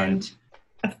and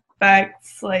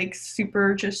effects, like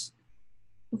super just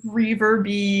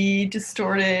reverby,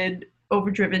 distorted,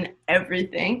 overdriven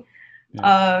everything.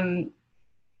 And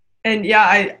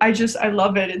yeah, I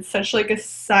love it. It's such like a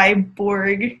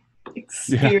cyborg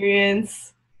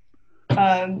experience.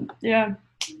 They're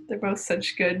both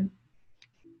such good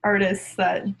artists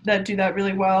that do that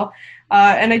really well.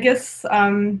 And I guess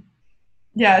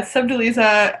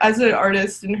Sevdaliza as an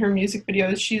artist in her music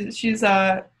videos, she's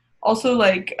also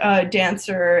like a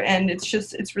dancer, and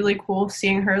it's really cool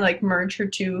seeing her like merge her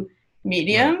two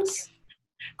mediums.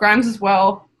 Grimes as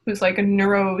well, who's like a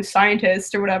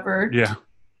neuroscientist or whatever. Yeah.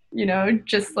 You know,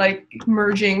 just like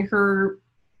merging her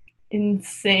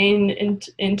insane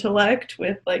intellect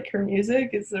with like her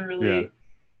music is a really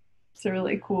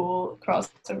cool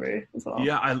crossover as well.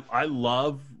 Yeah, I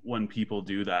love when people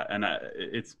do that, and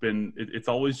it's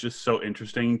always just so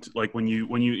interesting to, like when you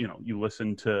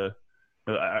listen to.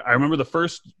 I remember the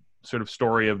first sort of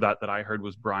story of that I heard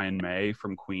was Brian May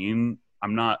from Queen.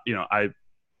 I'm not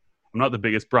the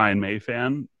biggest Brian May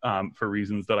fan for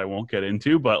reasons that I won't get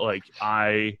into, but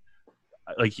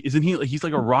isn't he, he's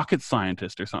like a rocket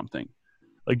scientist or something?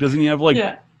 Like, doesn't he have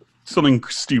something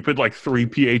stupid like 3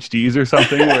 PhDs or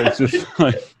something where it's just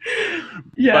like,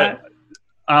 But,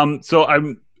 so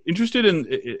I'm interested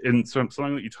in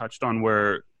something that you touched on,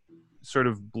 where sort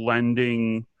of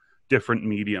blending different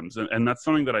mediums, and that's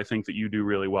something that I think that you do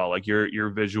really well. Like your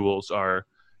visuals are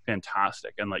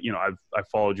fantastic, and like, you know, I've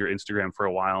followed your Instagram for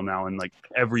a while now, and like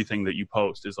everything that you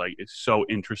post is like, it's so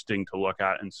interesting to look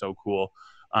at and so cool.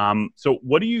 So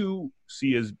what do you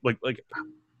see as like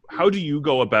how do you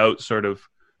go about sort of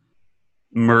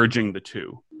merging the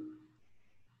two?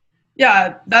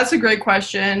 Yeah, that's a great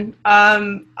question.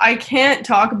 I can't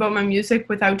talk about my music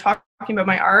without talking about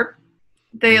my art.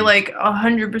 They like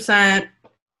 100%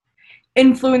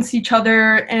 influence each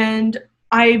other, and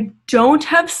I don't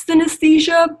have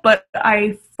synesthesia, but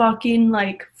I fucking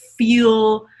like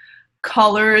feel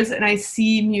colors and I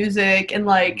see music, and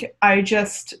like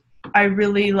I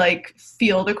really like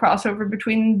feel the crossover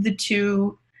between the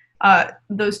two,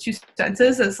 those two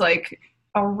senses as like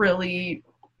a really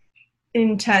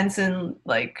intense and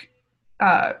like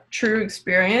true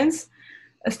experience.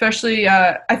 Especially,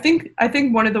 I think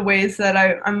one of the ways that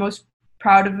I'm most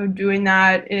proud of doing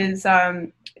that is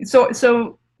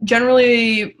so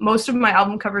generally most of my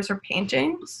album covers are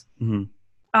paintings,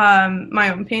 my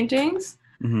own paintings,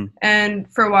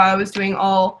 and for a while I was doing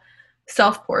all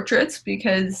self-portraits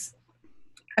because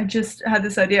I just had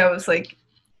this idea. I was like,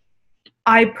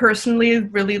 I personally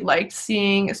really liked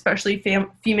seeing especially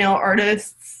female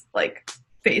artists like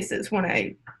faces when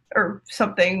I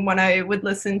would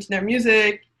listen to their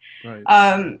music.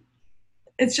 Right.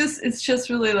 It's just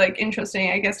really like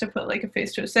interesting, I guess, to put like a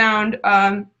face to a sound.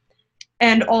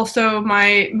 And also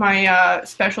my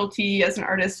specialty as an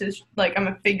artist is like I'm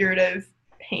a figurative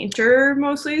painter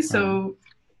mostly, so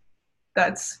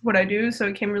that's what I do. So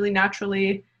it came really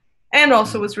naturally, and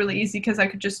also was really easy because I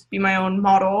could just be my own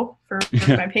model for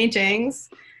my paintings,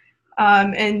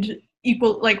 and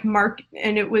equal like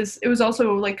and it was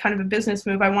also like kind of a business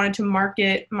move. I wanted to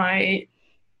market my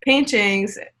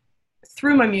paintings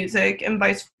through my music and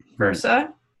vice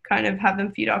versa, kind of have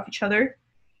them feed off each other.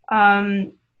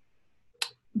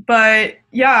 But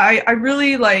yeah, I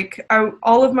really like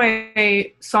all of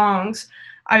my songs.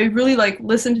 I really like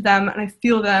listen to them and I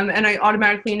feel them and I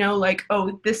automatically know like,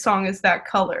 oh, this song is that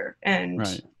color, and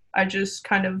Right. I just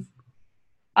kind of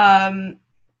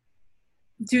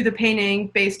do the painting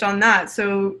based on that.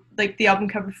 So like the album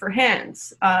cover for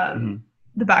Hands,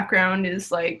 the background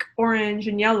is like orange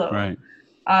and yellow. Right.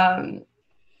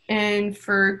 And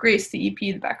for Grace, the EP,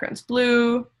 the background's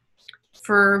blue.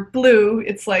 For Blue,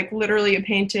 it's like literally a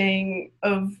painting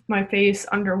of my face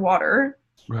underwater.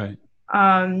 Right.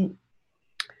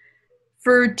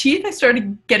 For Teeth, I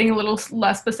started getting a little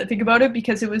less specific about it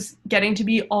because it was getting to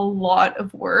be a lot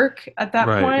of work at that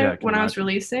Right, point yeah, I can when I was imagine.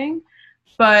 releasing.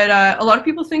 But a lot of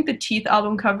people think the Teeth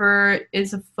album cover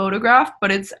is a photograph,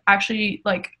 but it's actually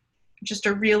like just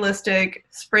a realistic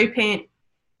spray paint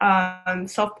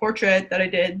self-portrait that I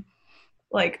did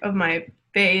like of my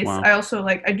face. Wow. I also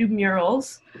like I do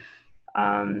murals.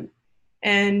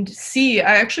 And C,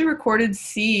 I actually recorded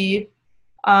C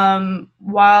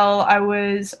while I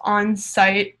was on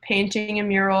site painting a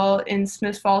mural in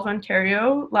Smiths Falls,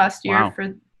 Ontario last year. Wow.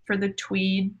 for the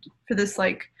Tweed, for this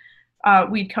like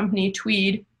weed company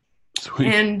Tweed. Sweet.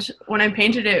 And when I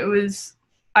painted it,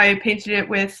 I painted it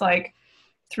with like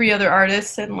 3 other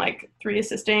artists and like 3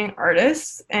 assisting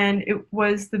artists, and it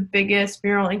was the biggest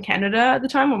mural in Canada at the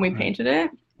time when we painted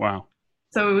it. Wow.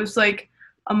 So it was like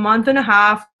a month and a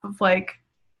half of like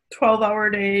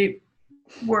 12-hour day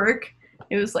work.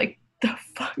 It was like the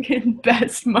fucking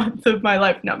best month of my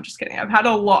life. No, I'm just kidding. I've had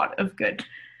a lot of good.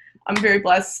 I'm very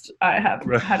blessed. I have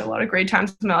Right. had a lot of great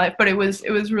times in my life, but it was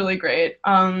really great.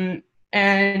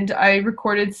 And I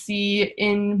recorded C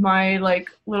in my like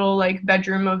little like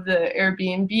bedroom of the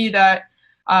Airbnb that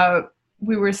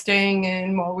we were staying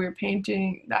in while we were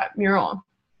painting that mural.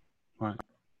 Wow.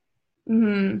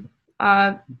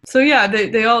 So yeah,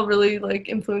 they all really like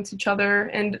influence each other,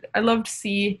 and I loved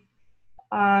C.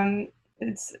 I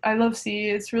love C.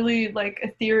 It's really like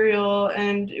ethereal,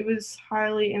 and it was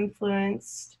highly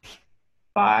influenced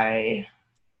by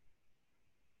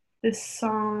this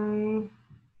song.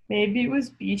 Maybe it was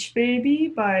Beach Baby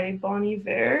by Bon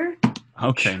Iver,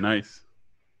 Okay, nice.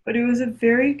 but it was a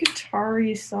very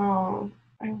guitar-y song.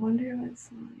 I wonder what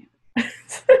song it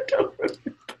was. I don't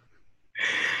remember.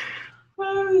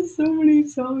 Oh, there's so many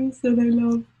songs that I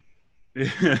love.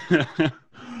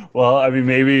 Well, I mean,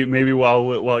 maybe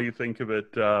while you think of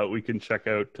it, we can check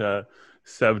out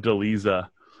Sev Deliza.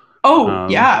 Oh,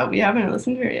 yeah, we haven't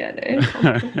listened to her yet, eh?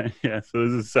 Yeah, so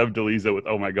this is Sev Deliza with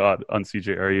 "Oh My God" on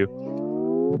CJRU.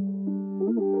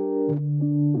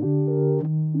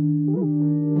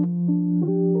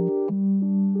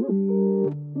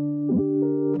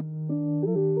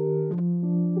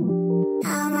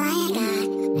 Oh my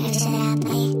God, where should I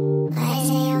be? What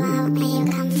is it you want when you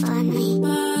come for me?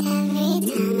 Every time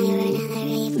you're another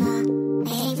evil,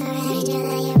 waiting for an angel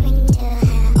that you bring to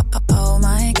hell. Oh my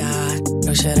God,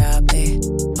 who should I be?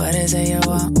 What is it you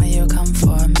want when you come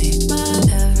for me?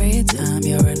 Every time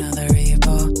you're another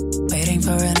evil, waiting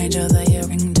for an angel that you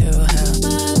bring to hell.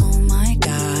 Oh my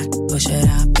God, who should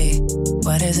I be?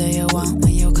 What is it you want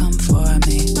when you come for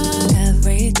me?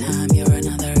 Every time you're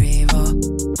another evil,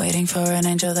 waiting for an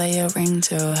angel that you bring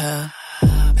to hell.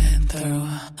 I've been through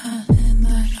in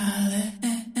the valley,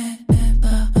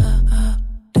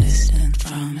 distant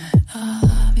from it. I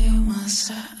love you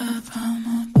myself from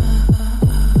above.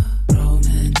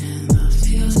 Roaming in the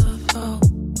fields of hope.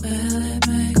 Will it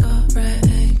make or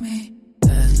break me?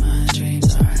 'Cause my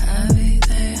dreams are heavy,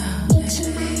 they are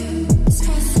heavy.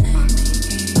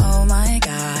 Oh my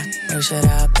God, who should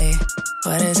I be?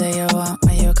 What is it you want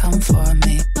when you come for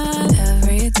me?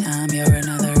 Every time you're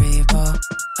another evil,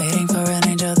 waiting for an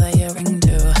angel that you bring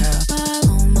to hell.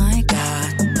 Oh my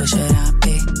God, who should I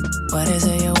be? What is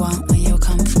it you want when you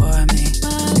come for me?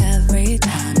 Every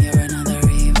time you're another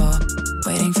evil,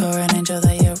 waiting for an angel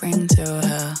that you bring to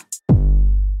hell.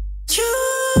 You're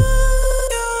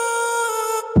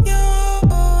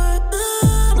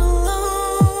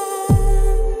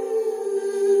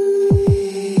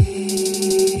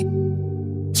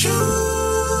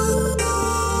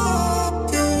not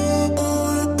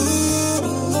alone.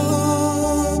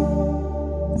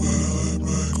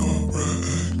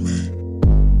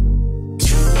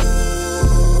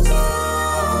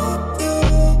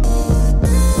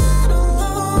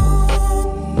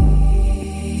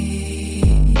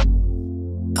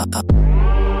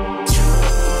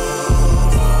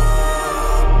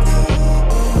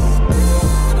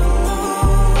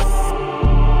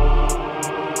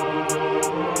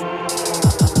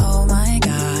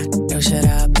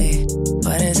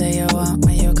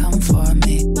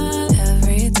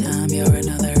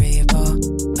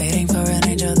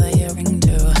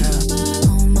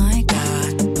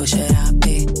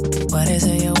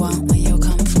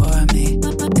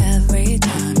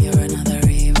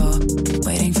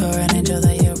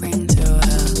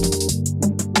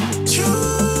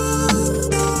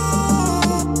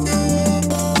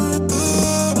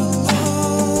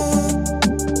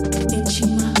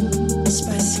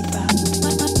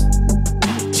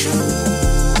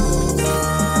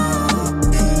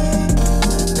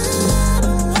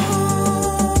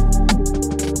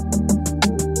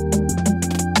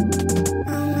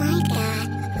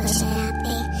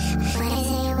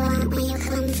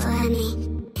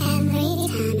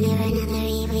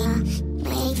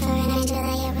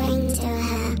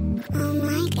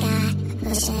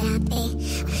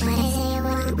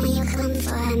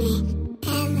 me.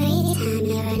 Every time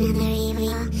you're another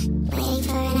evil, waiting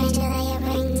for an angel that you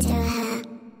bring to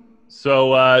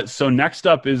her. So next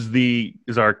up is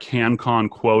our CanCon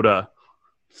quota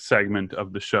segment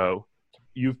of the show.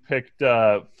 You've picked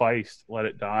Feist, Let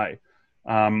It Die.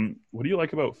 What do you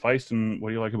like about Feist, and what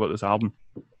do you like about this album?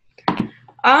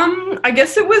 I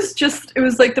guess it was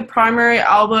like the primary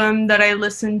album that I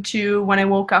listened to when I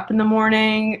woke up in the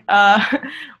morning,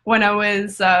 when I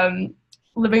was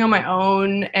living on my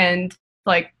own, and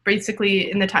like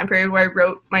basically in the time period where I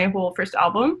wrote my whole first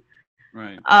album.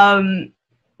 Right.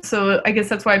 So I guess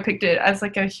that's why I picked it as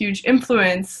like a huge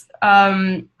influence.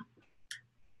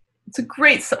 It's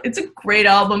a great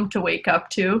album to wake up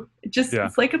to.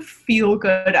 It's like a feel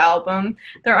good album.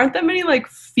 There aren't that many like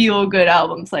feel good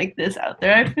albums like this out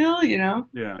there, I feel, you know?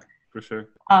 Yeah, for sure.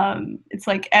 It's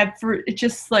like it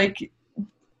just like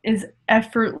is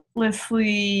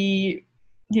effortlessly,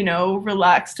 you know,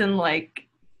 relaxed and like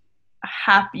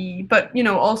happy, but you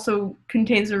know, also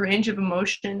contains a range of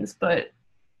emotions, but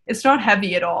it's not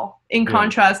heavy at all in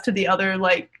contrast to the other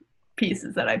like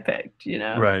pieces that I picked, you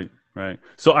know? Right.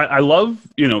 So I love,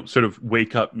 you know, sort of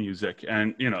wake up music,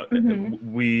 and, you know,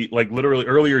 we like literally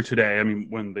earlier today, I mean,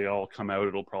 when they all come out,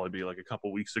 it'll probably be like a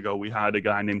couple weeks ago, we had a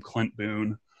guy named Clint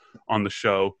Boone on the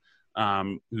show,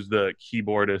 who's the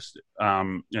keyboardist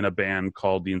in a band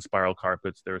called the Inspiral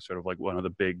Carpets. They're sort of like one of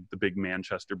the big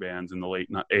Manchester bands in the late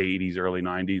 80s, early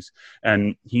 90s.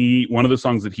 And one of the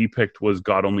songs that he picked was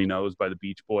God Only Knows by the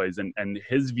Beach Boys. And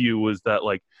his view was that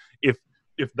like,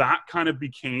 if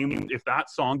that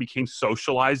song became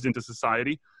socialized into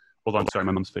society, hold on, sorry,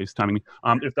 my mom's FaceTiming me.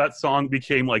 If that song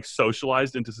became like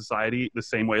socialized into society the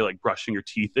same way like brushing your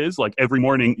teeth is, like every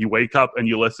morning you wake up and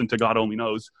you listen to God Only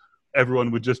Knows,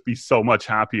 everyone would just be so much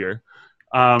happier.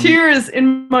 Tears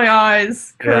in my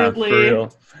eyes currently. Yeah, for real.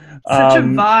 Such a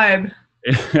vibe.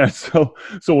 Yeah, so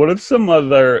what are some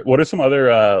other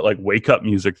like wake up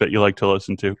music that you like to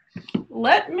listen to?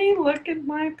 Let me look at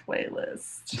my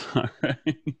playlist. All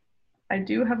right. I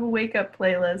do have a wake up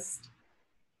playlist.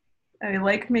 I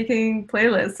like making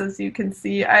playlists, as you can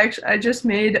see. I just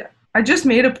made a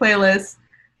playlist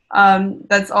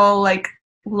that's all like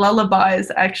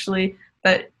lullabies, actually,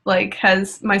 that like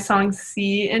has my song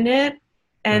C in it,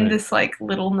 and this like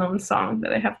little known song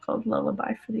that I have called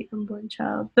Lullaby for the Unborn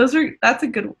Child. Those are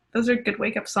good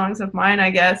wake up songs of mine, I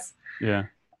guess. Yeah.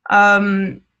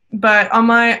 But on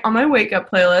my wake up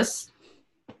playlist,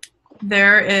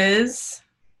 there is,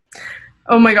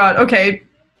 oh my god, okay.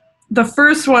 The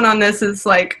first one on this is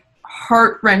like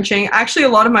heart-wrenching. Actually, a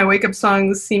lot of my wake up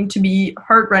songs seem to be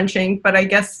heart-wrenching, but I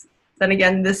guess then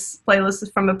again, this playlist is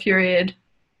from a period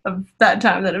of that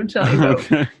time that I'm telling you about.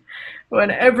 Okay.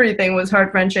 When everything was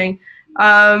heart-wrenching.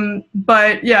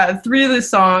 But yeah, 3 of the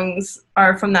songs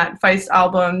are from that Feist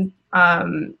album,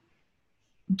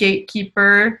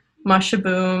 Gatekeeper,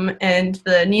 Mushaboom, and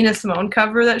the Nina Simone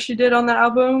cover that she did on that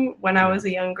album when I was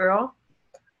a young girl.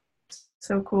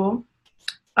 So cool.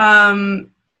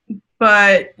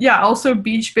 But yeah, also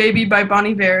Beach Baby by Bon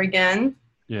Iver again.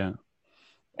 Yeah.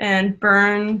 And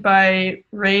Burn by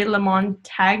Ray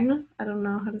LaMontagne. I don't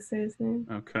know how to say his name.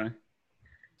 Okay.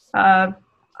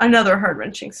 Another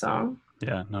heart-wrenching song.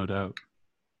 Yeah, no doubt.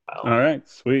 All right,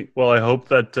 sweet. Well, I hope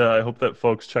that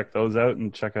folks check those out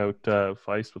and check out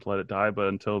Feist with Let It Die. But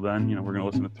until then, you know, we're gonna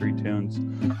listen to 3 tunes.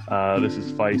 This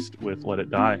is Feist with Let It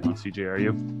Die on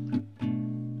CJRU.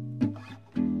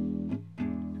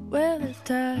 Well, it's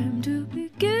time to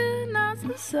begin as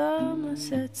the summer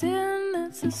sets in.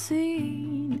 It's a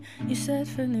scene you set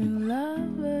for new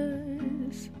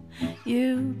lovers.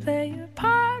 You play your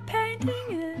part, painting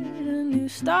it a new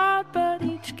start, but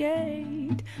each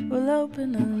gate will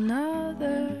open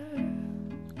another.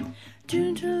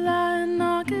 June, July, and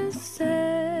August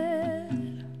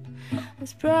said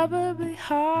it's probably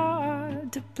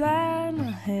hard to plan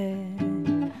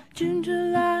ahead. June,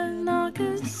 July, and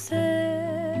August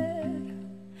said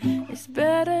it's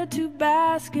better to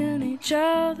bask in each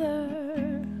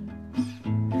other.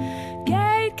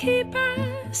 Gatekeeper,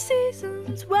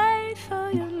 seasons wait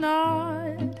for your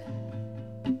nod.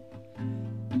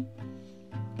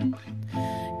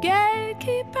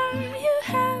 Gatekeeper, you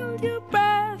held your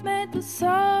breath, made the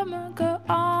summer go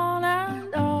on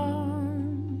and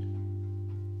on.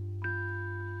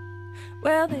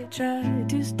 Well, they tried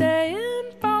to stay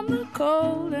in from the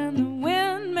cold and the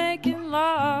wind, making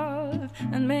love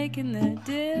and making their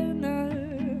dinner,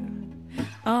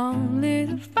 only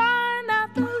to find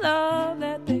out the love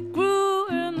that they grew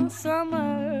in the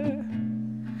summer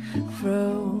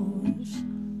froze.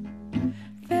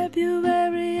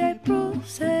 February, April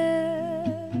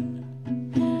said,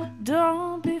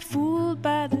 don't be fooled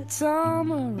by that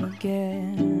summer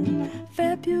again.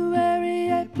 February,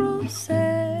 April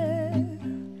said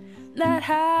that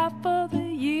half of the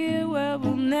year where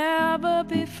we'll never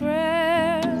be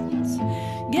friends.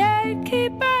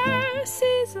 Gatekeeper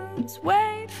seasons,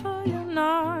 wait for your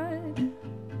nod.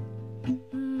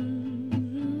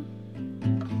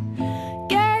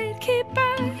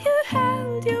 Gatekeeper, you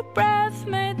held your breath,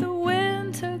 made the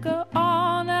winter go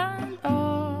on and on.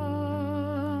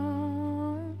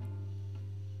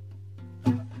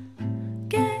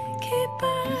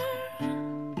 Gatekeeper,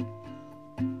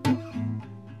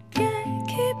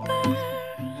 gatekeeper,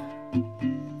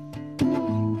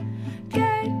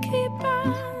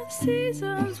 gatekeeper,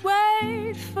 seasons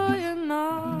wait for your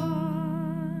nod.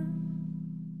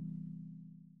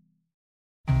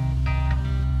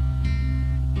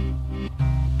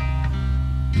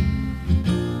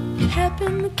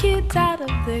 Helping the kids out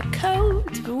of their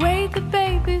coats, but wait, the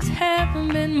babies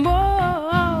haven't been born.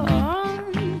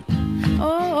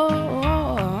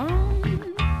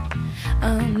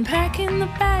 Unpacking the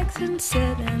bags and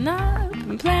setting up,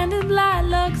 and planted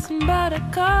lilacs and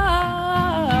buttercups.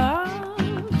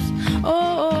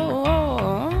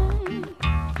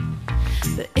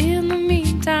 But in the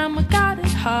meantime, I got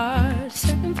it hard.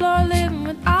 Second floor living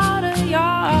without a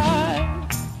yard.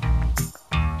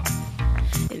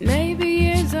 It may be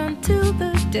years until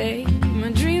the day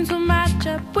my dreams will match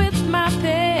up with my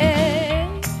pay.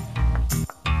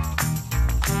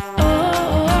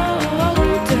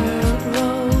 Dirt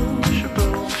road,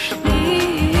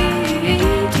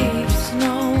 knee-deep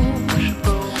snow,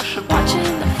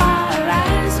 watching the fire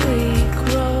as we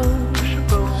grow.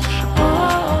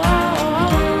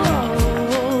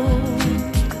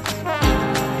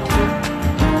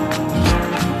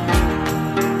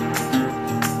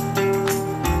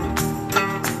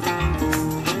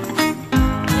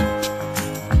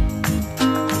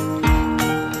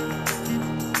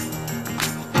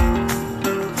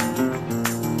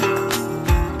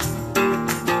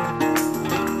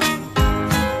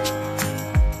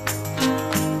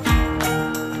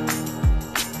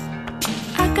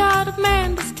 I got a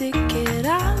man to stick it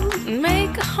out and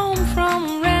make a home from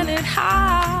a rented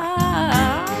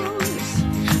house.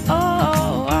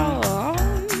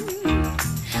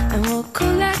 And we'll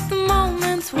collect the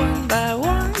moments one by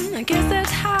one. I guess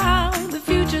that's how the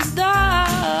future's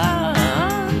done.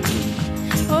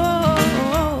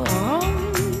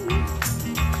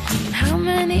 And how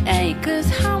many acres,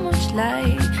 how much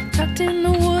light, tucked in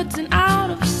the woods and out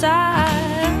of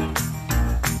sight.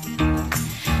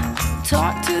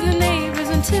 Talk to the neighbors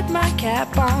and tip my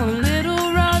cap on a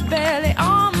little road barely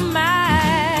on the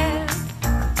map.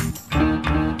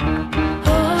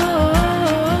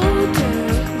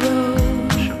 Dirt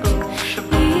road,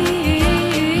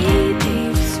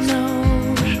 knee-deep snow,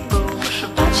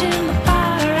 watching the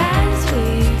fire as we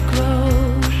grow.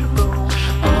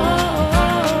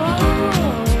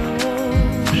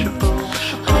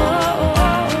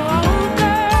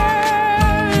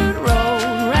 Dirt road,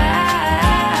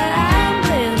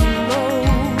 rambling road,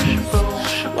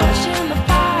 watching the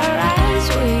fire as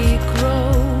we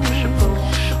grow.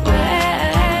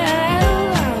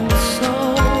 Well, I'm so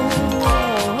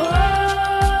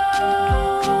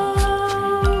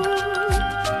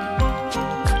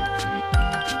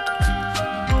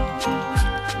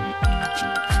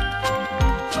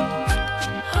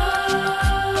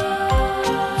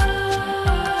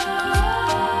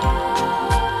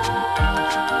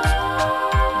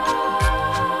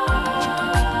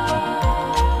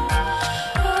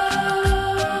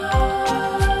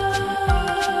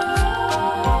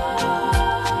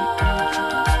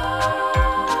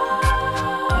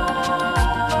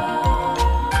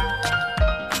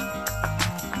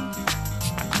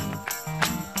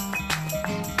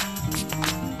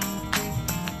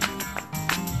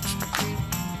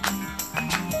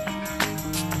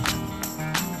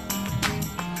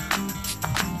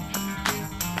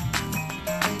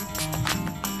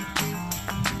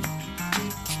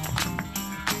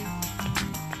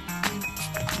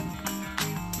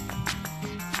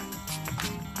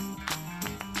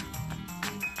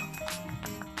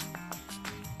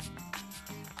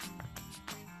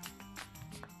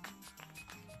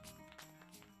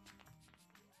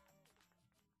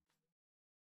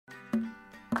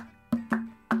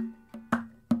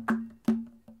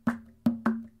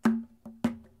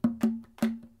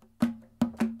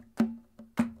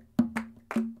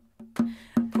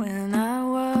When I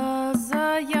was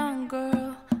a young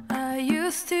girl, I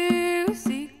used to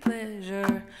seek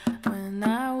pleasure. When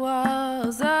I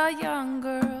was a young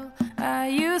girl, I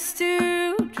used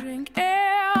to drink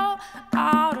ale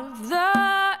out of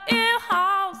the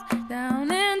alehouse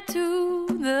down into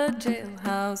the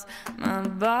jailhouse. 'cause my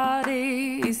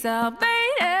body's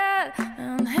outdated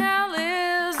and hell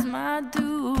is my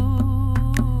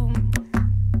doom.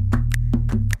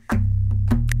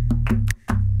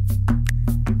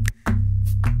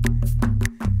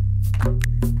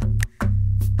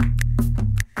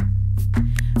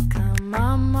 Come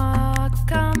mama,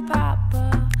 come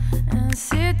papa, and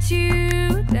sit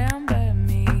you down by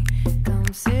me.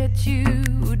 Come sit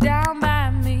you down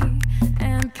by me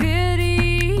and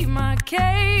pity my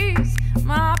case.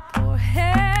 My poor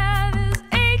head is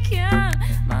aching,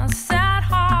 my sad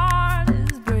heart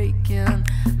is breaking,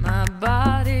 my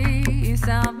body is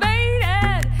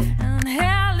outdated and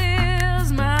hell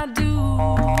is my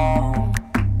doom.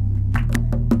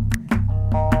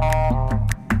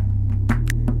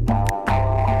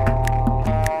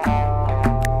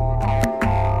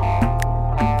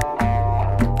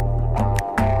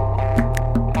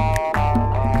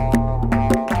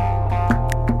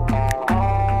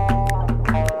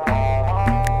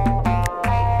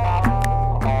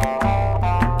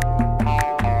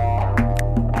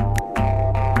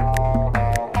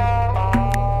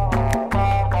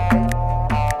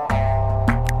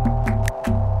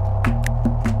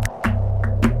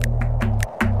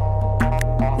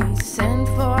 We sent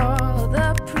for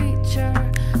the preacher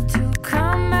to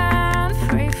come and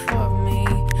pray for me,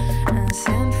 and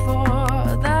sent for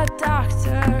the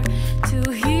doctor to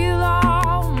heal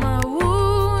all my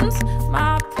wounds.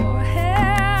 My poor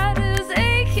head is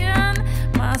aching,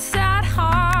 my sad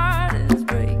heart is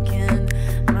breaking,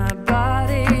 my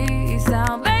body's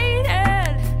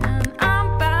outdated, and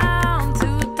I'm bound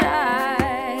to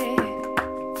die.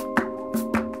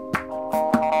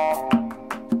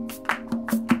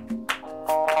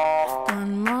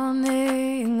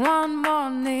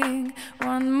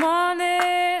 One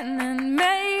morning in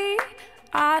May,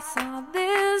 I saw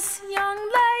this young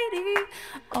lady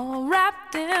all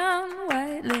wrapped in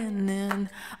white linen,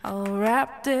 all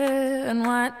wrapped in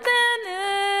white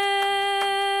linen,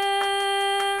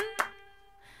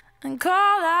 and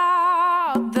called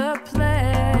out the plague.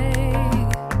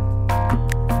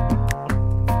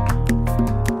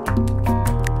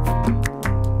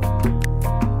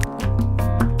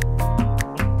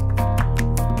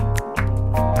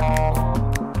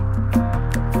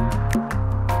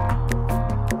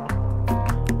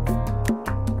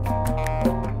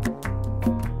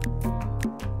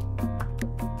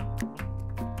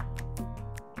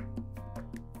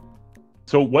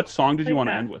 So what song did you want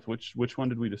to Okay. end with? Which one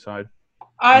did we decide?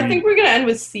 I think we're gonna end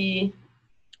with C.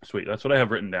 Sweet. That's what I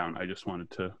have written down. I just wanted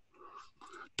to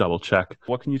double check.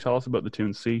 What can you tell us about the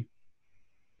tune C?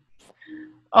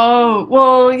 Oh,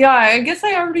 well, yeah, I guess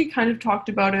I already kind of talked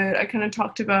about it. I kind of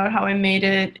talked about how I made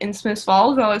it in Smiths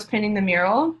Falls while I was painting the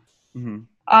mural.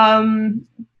 Mm-hmm.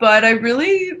 But I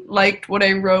really liked what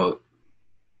I wrote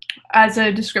as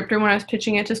a descriptor when I was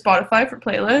pitching it to Spotify for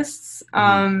playlists,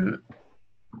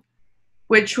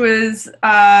 which was,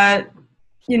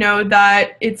 you know,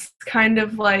 that it's kind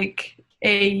of like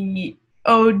a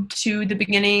ode to the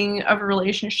beginning of a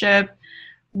relationship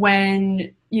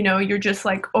when, you know, you're just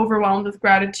like overwhelmed with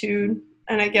gratitude.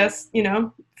 And I guess, you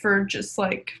know, for just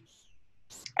like,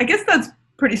 I guess that's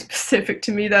pretty specific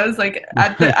to me. That was like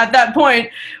at that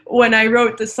point when I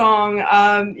wrote the song,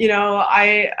 you know,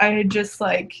 I had just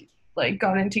like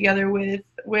gotten together with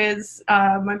Wiz,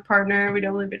 my partner. We'd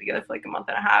only been together for like a month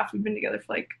and a half. We've been together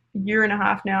for like a year and a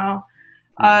half now.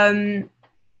 And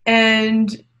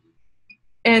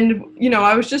you know,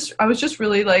 I was just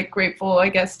really like grateful, I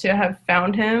guess, to have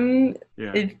found him.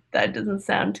 Yeah. If that doesn't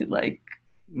sound too like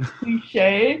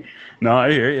cliche. No, I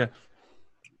hear you.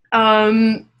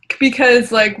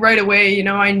 Because like right away, you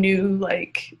know, I knew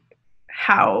like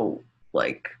how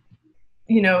like,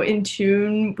 you know, in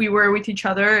tune we were with each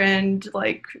other, and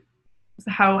like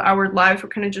how our lives were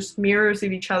kind of just mirrors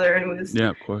of each other, and it was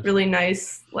Yeah, of course. really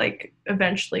nice. Like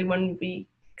eventually when we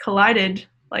collided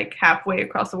like halfway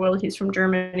across the world, he's from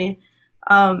Germany.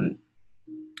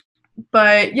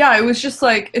 But yeah, it was just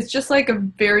like, it's just like a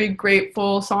very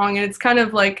grateful song, and it's kind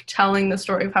of like telling the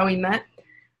story of how we met.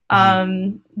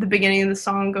 The beginning of the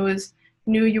song goes,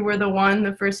 "Knew you were the one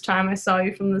the first time I saw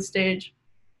you from the stage,"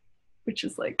 which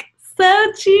is like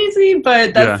so cheesy,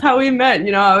 but that's how we met.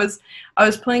 You know, I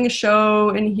was playing a show,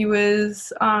 and he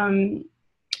was in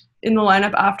the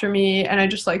lineup after me, and I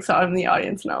just like saw him in the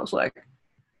audience, and I was like,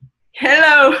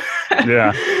 hello.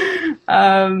 Yeah.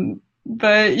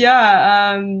 But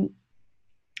yeah,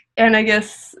 and I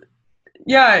guess,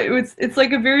 yeah, it's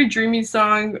like a very dreamy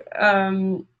song,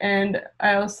 and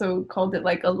I also called it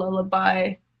like a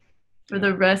lullaby for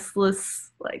the restless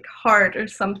like heart or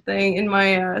something in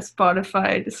my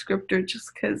Spotify descriptor,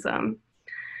 just because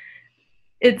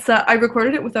It's I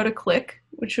recorded it without a click,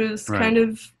 which was Right. kind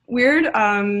of weird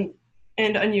and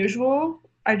unusual.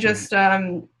 I just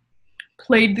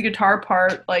played the guitar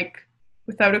part like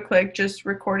without a click, just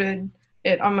recorded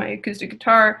it on my acoustic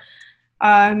guitar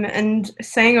and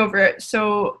sang over it.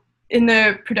 So in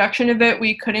the production of it,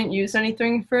 we couldn't use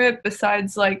anything for it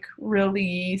besides like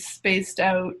really spaced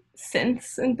out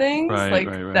synths and things Right,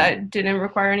 right. that didn't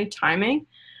require any timing.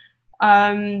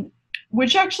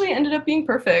 Which actually ended up being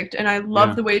perfect, and I love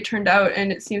Yeah. the way it turned out,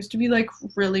 and it seems to be like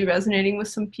really resonating with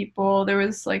some people. There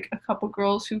was like a couple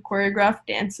girls who choreographed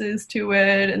dances to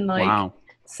it and like Wow.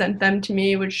 sent them to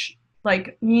me, which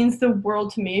like means the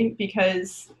world to me,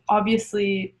 because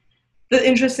obviously the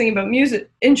interesting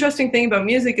thing about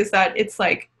music is that it's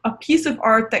like a piece of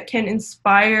art that can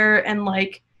inspire and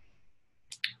like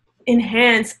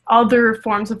enhance other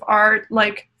forms of art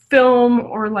like film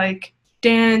or like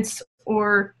dance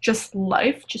or just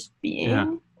life, just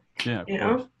being. Yeah, of you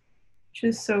course. know, which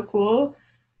is so cool.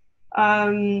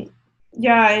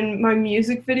 Yeah, and my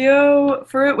music video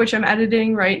for it, which I'm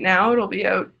editing right now, it'll be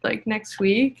out like next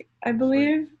week, I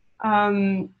believe.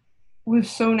 Was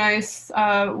so nice.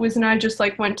 Wiz and I just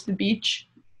like went to the beach,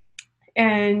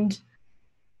 and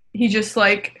he just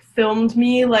like filmed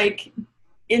me like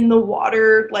in the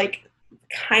water, like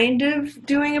kind of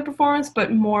doing a performance,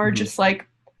 but more Mhm. just like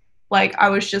I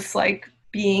was just like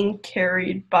being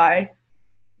carried by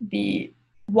the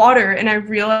water, and I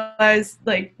realized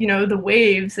like, you know, the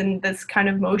waves and this kind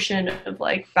of motion of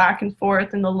like back and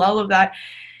forth and the lull of that,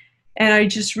 and I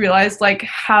just realized like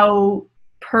how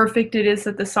perfect it is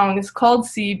that the song is called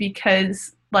Sea,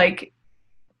 because like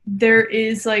there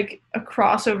is like a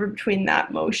crossover between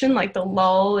that motion, like the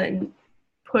lull and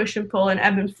push and pull and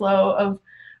ebb and flow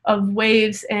of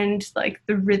waves, and like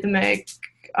the rhythmic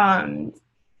ebb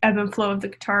and flow of the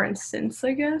guitar and synths,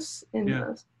 I guess, in Yeah.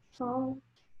 the song.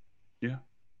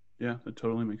 Yeah, that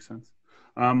totally makes sense.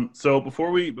 So before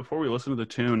we listen to the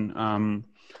tune,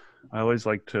 I always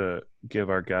like to give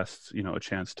our guests, you know, a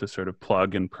chance to sort of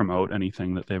plug and promote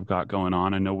anything that they've got going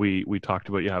on. I know we talked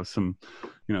about you have some,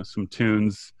 you know, some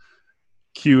tunes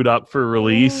queued up for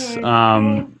release. Oh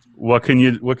my God. What can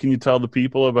you tell the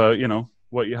people about, you know,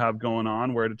 what you have going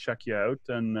on, where to check you out,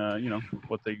 and you know,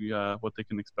 what they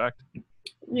can expect?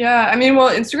 Yeah, I mean, well,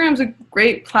 Instagram's a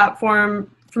great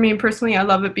platform for me personally. I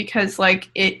love it because like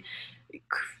it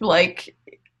like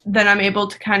then I'm able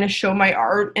to kind of show my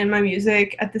art and my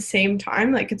music at the same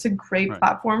time. Like it's a great Right.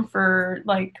 platform for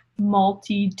like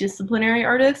multidisciplinary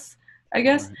artists, I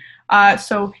guess.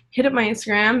 So hit up my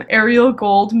Instagram, Ariel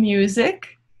Gold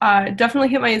Music. Definitely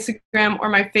hit my Instagram or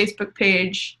my Facebook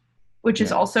page, which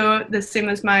is Yeah. also the same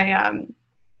as my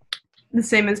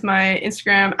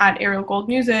Instagram at Ariel Gold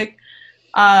Music.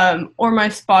 Or my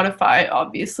Spotify,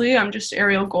 obviously. I'm just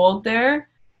Ariel Gold there.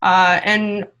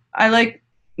 And I like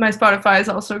my Spotify is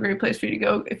also a great place for you to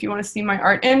go if you want to see my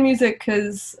art and music,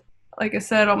 because, like I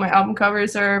said, all my album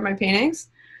covers are my paintings.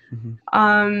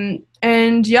 Mhm.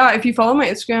 And yeah, if you follow my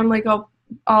Instagram, like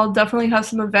I'll definitely have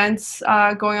some events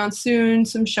going on soon,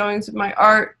 some showings of my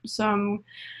art, some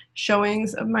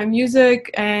showings of my music.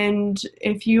 And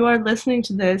if you are listening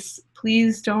to this,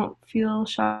 please don't feel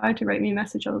shy to write me a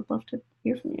message. I would love to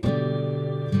hear from you.